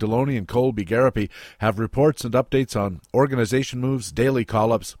 Jeremy Deloney, and Colby Garapi have reports and updates on organization moves, daily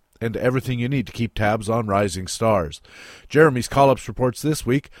call-ups, and everything you need to keep tabs on rising stars. Jeremy's call-ups reports this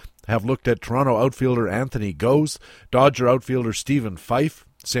week have looked at Toronto outfielder Anthony Gose, Dodger outfielder Stephen Fife,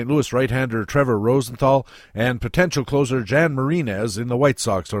 St. Louis right-hander Trevor Rosenthal, and potential closer Jan Marinez in the White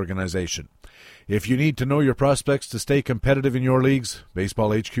Sox organization. If you need to know your prospects to stay competitive in your leagues,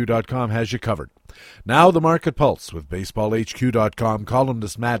 BaseballHQ.com has you covered. Now the Market Pulse with BaseballHQ.com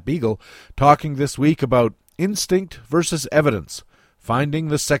columnist Matt Beagle talking this week about instinct versus evidence, finding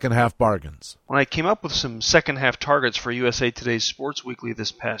the second-half bargains. When I came up with some second-half targets for USA Today's Sports Weekly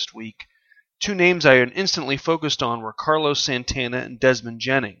this past week, two names I instantly focused on were Carlos Santana and Desmond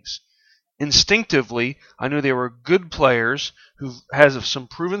Jennings. Instinctively, I knew they were good players who have some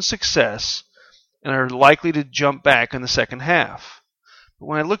proven success and are likely to jump back in the second half. But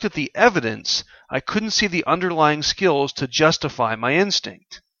when I looked at the evidence, I couldn't see the underlying skills to justify my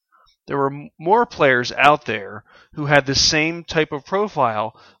instinct. There were more players out there who had the same type of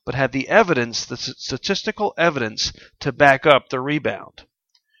profile but had the evidence, the statistical evidence, to back up the rebound.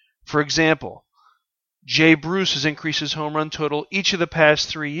 For example, Jay Bruce has increased his home run total each of the past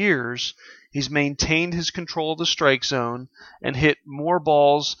 3 years. He's maintained his control of the strike zone and hit more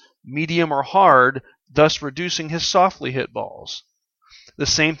balls, medium or hard, thus reducing his softly hit balls. The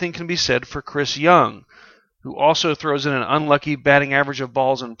same thing can be said for Chris Young, who also throws in an unlucky batting average of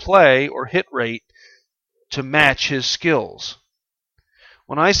balls in play or hit rate to match his skills.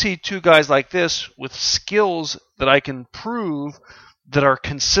 When I see two guys like this with skills that I can prove that are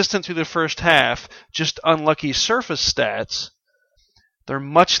consistent through the first half, just unlucky surface stats, they're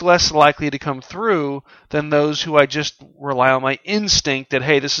much less likely to come through than those who I just rely on my instinct that,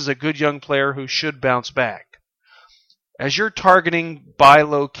 hey, this is a good young player who should bounce back. As you're targeting buy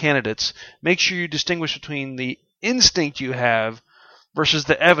low candidates, make sure you distinguish between the instinct you have versus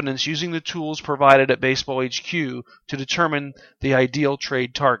the evidence using the tools provided at Baseball HQ to determine the ideal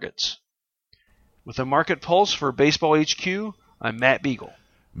trade targets. With a market pulse for Baseball HQ, I'm Matt Beagle.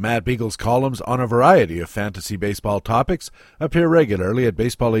 Matt Beagle's columns on a variety of fantasy baseball topics appear regularly at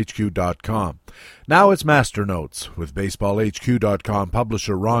BaseballHQ.com. Now it's Master Notes with BaseballHQ.com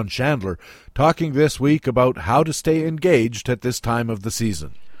publisher Ron Chandler talking this week about how to stay engaged at this time of the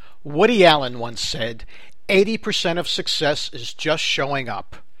season. Woody Allen once said, 80% of success is just showing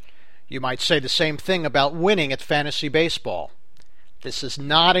up. You might say the same thing about winning at fantasy baseball. This is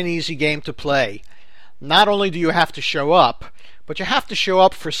not an easy game to play. Not only do you have to show up, but you have to show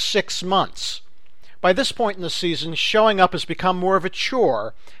up for 6 months. By this point in the season, showing up has become more of a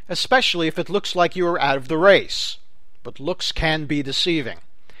chore, especially if it looks like you are out of the race. But looks can be deceiving.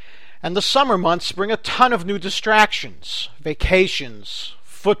 And the summer months bring a ton of new distractions. Vacations,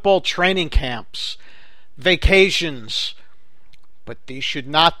 football training camps, vacations. But these should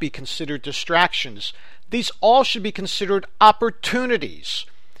not be considered distractions. These all should be considered opportunities.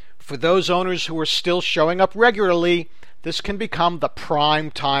 For those owners who are still showing up regularly, this can become the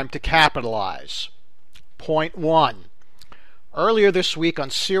prime time to capitalize. Point 1. Earlier this week on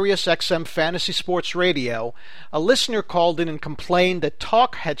SiriusXM Fantasy Sports Radio, a listener called in and complained that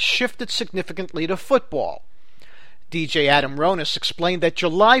talk had shifted significantly to football. DJ Adam Ronis explained that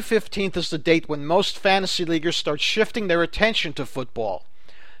July 15th is the date when most fantasy leaguers start shifting their attention to football.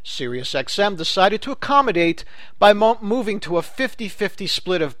 SiriusXM decided to accommodate by moving to a 50-50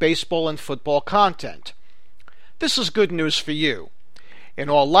 split of baseball and football content. This is good news for you. In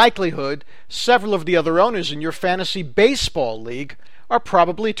all likelihood, several of the other owners in your fantasy baseball league are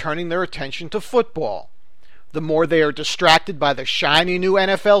probably turning their attention to football. The more they are distracted by the shiny new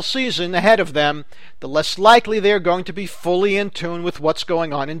NFL season ahead of them, the less likely they are going to be fully in tune with what's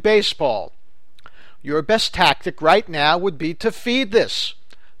going on in baseball. Your best tactic right now would be to feed this.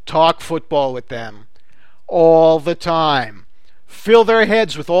 Talk football with them. All the time. Fill their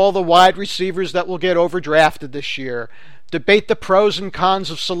heads with all the wide receivers that will get overdrafted this year. Debate the pros and cons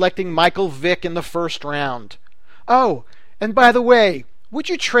of selecting Michael Vick in the first round. Oh, and by the way, would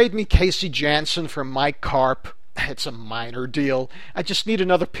you trade me Casey Jansen for Mike Karp? It's a minor deal. I just need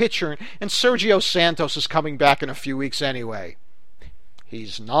another pitcher, and Sergio Santos is coming back in a few weeks anyway.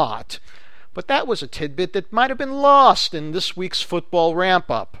 He's not. But that was a tidbit that might have been lost in this week's football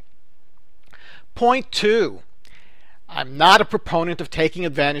ramp-up. Point 2. I'm not a proponent of taking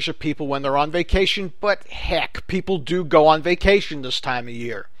advantage of people when they're on vacation, but heck, people do go on vacation this time of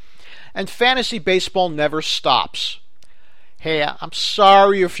year. And fantasy baseball never stops. Hey, I'm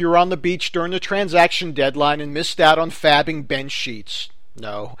sorry if you're on the beach during the transaction deadline and missed out on fabbing bench sheets.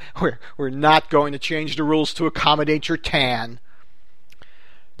 No, we're not going to change the rules to accommodate your tan.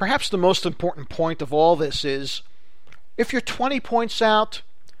 Perhaps the most important point of all this is, if you're 20 points out,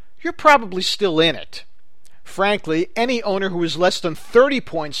 you're probably still in it. Frankly, any owner who is less than 30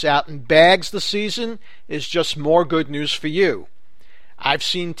 points out and bags the season is just more good news for you. I've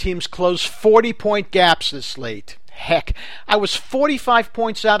seen teams close 40-point gaps this late. Heck, I was 45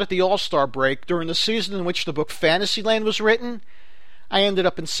 points out at the All-Star break during the season in which the book Fantasyland was written. I ended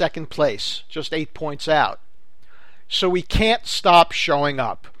up in second place, just 8 points out. So we can't stop showing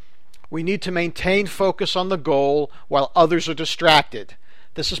up. We need to maintain focus on the goal while others are distracted.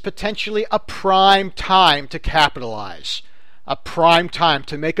 This is potentially a prime time to capitalize. A prime time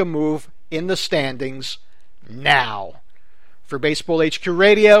to make a move in the standings now. For Baseball HQ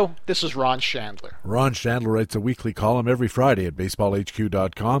Radio, this is Ron Chandler. Ron Chandler writes a weekly column every Friday at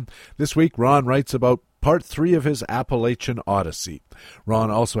BaseballHQ.com. This week, Ron writes about Part 3 of his Appalachian Odyssey. Ron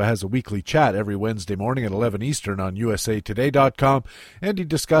also has a weekly chat every Wednesday morning at 11 Eastern on USAToday.com, and he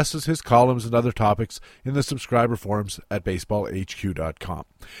discusses his columns and other topics in the subscriber forums at BaseballHQ.com.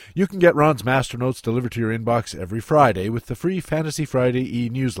 You can get Ron's master notes delivered to your inbox every Friday with the free Fantasy Friday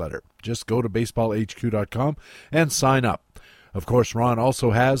e-newsletter. Just go to BaseballHQ.com and sign up. Of course, Ron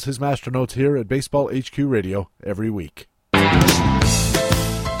also has his master notes here at Baseball HQ Radio every week.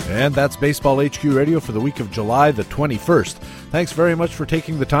 And that's Baseball HQ Radio for the week of July the 21st. Thanks very much for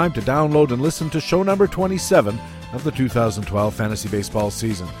taking the time to download and listen to show number 27 of the 2012 Fantasy Baseball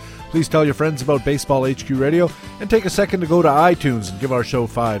season. Please tell your friends about Baseball HQ Radio and take a second to go to iTunes and give our show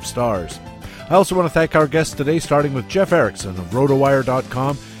 5 stars. I also want to thank our guests today, starting with Jeff Erickson of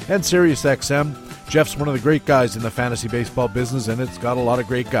RotoWire.com and SiriusXM. Jeff's one of the great guys in the fantasy baseball business, and it's got a lot of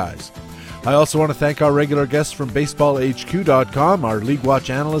great guys. I also want to thank our regular guests from BaseballHQ.com, our League Watch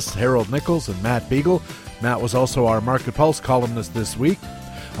analysts Harold Nichols and Matt Beagle. Matt was also our Market Pulse columnist this week.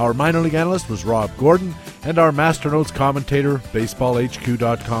 Our minor league analyst was Rob Gordon, and our Master Notes commentator,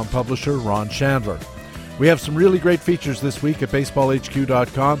 BaseballHQ.com publisher Ron Chandler. We have some really great features this week at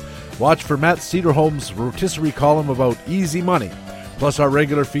BaseballHQ.com. Watch for Matt Cederholm's rotisserie column about easy money, plus our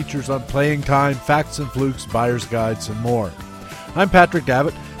regular features on playing time, facts and flukes, buyer's guides, and more. I'm Patrick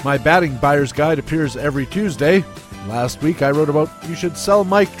Davitt. My batting buyer's guide appears every Tuesday. Last week I wrote about you should sell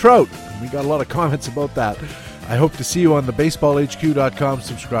Mike Trout. We got a lot of comments about that. I hope to see you on the BaseballHQ.com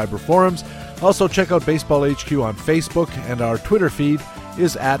subscriber forums. Also check out Baseball HQ on Facebook, and our Twitter feed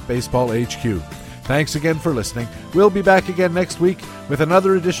is at BaseballHQ. Thanks again for listening. We'll be back again next week with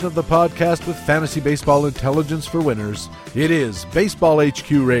another edition of the podcast with fantasy baseball intelligence for winners. It is Baseball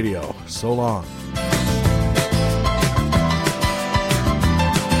HQ Radio. So long.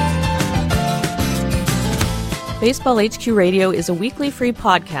 Baseball HQ Radio is a weekly free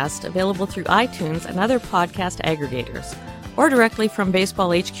podcast available through iTunes and other podcast aggregators, or directly from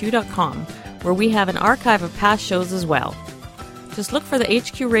BaseballHQ.com, where we have an archive of past shows as well. Just look for the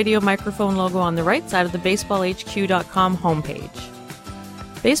HQ Radio microphone logo on the right side of the BaseballHQ.com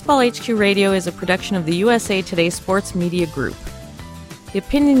homepage. Baseball HQ Radio is a production of the USA Today Sports Media Group. The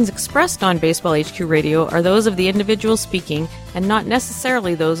opinions expressed on Baseball HQ Radio are those of the individual speaking and not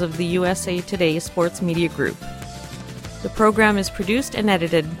necessarily those of the USA Today Sports Media Group. The program is produced and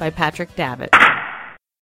edited by Patrick Davitt.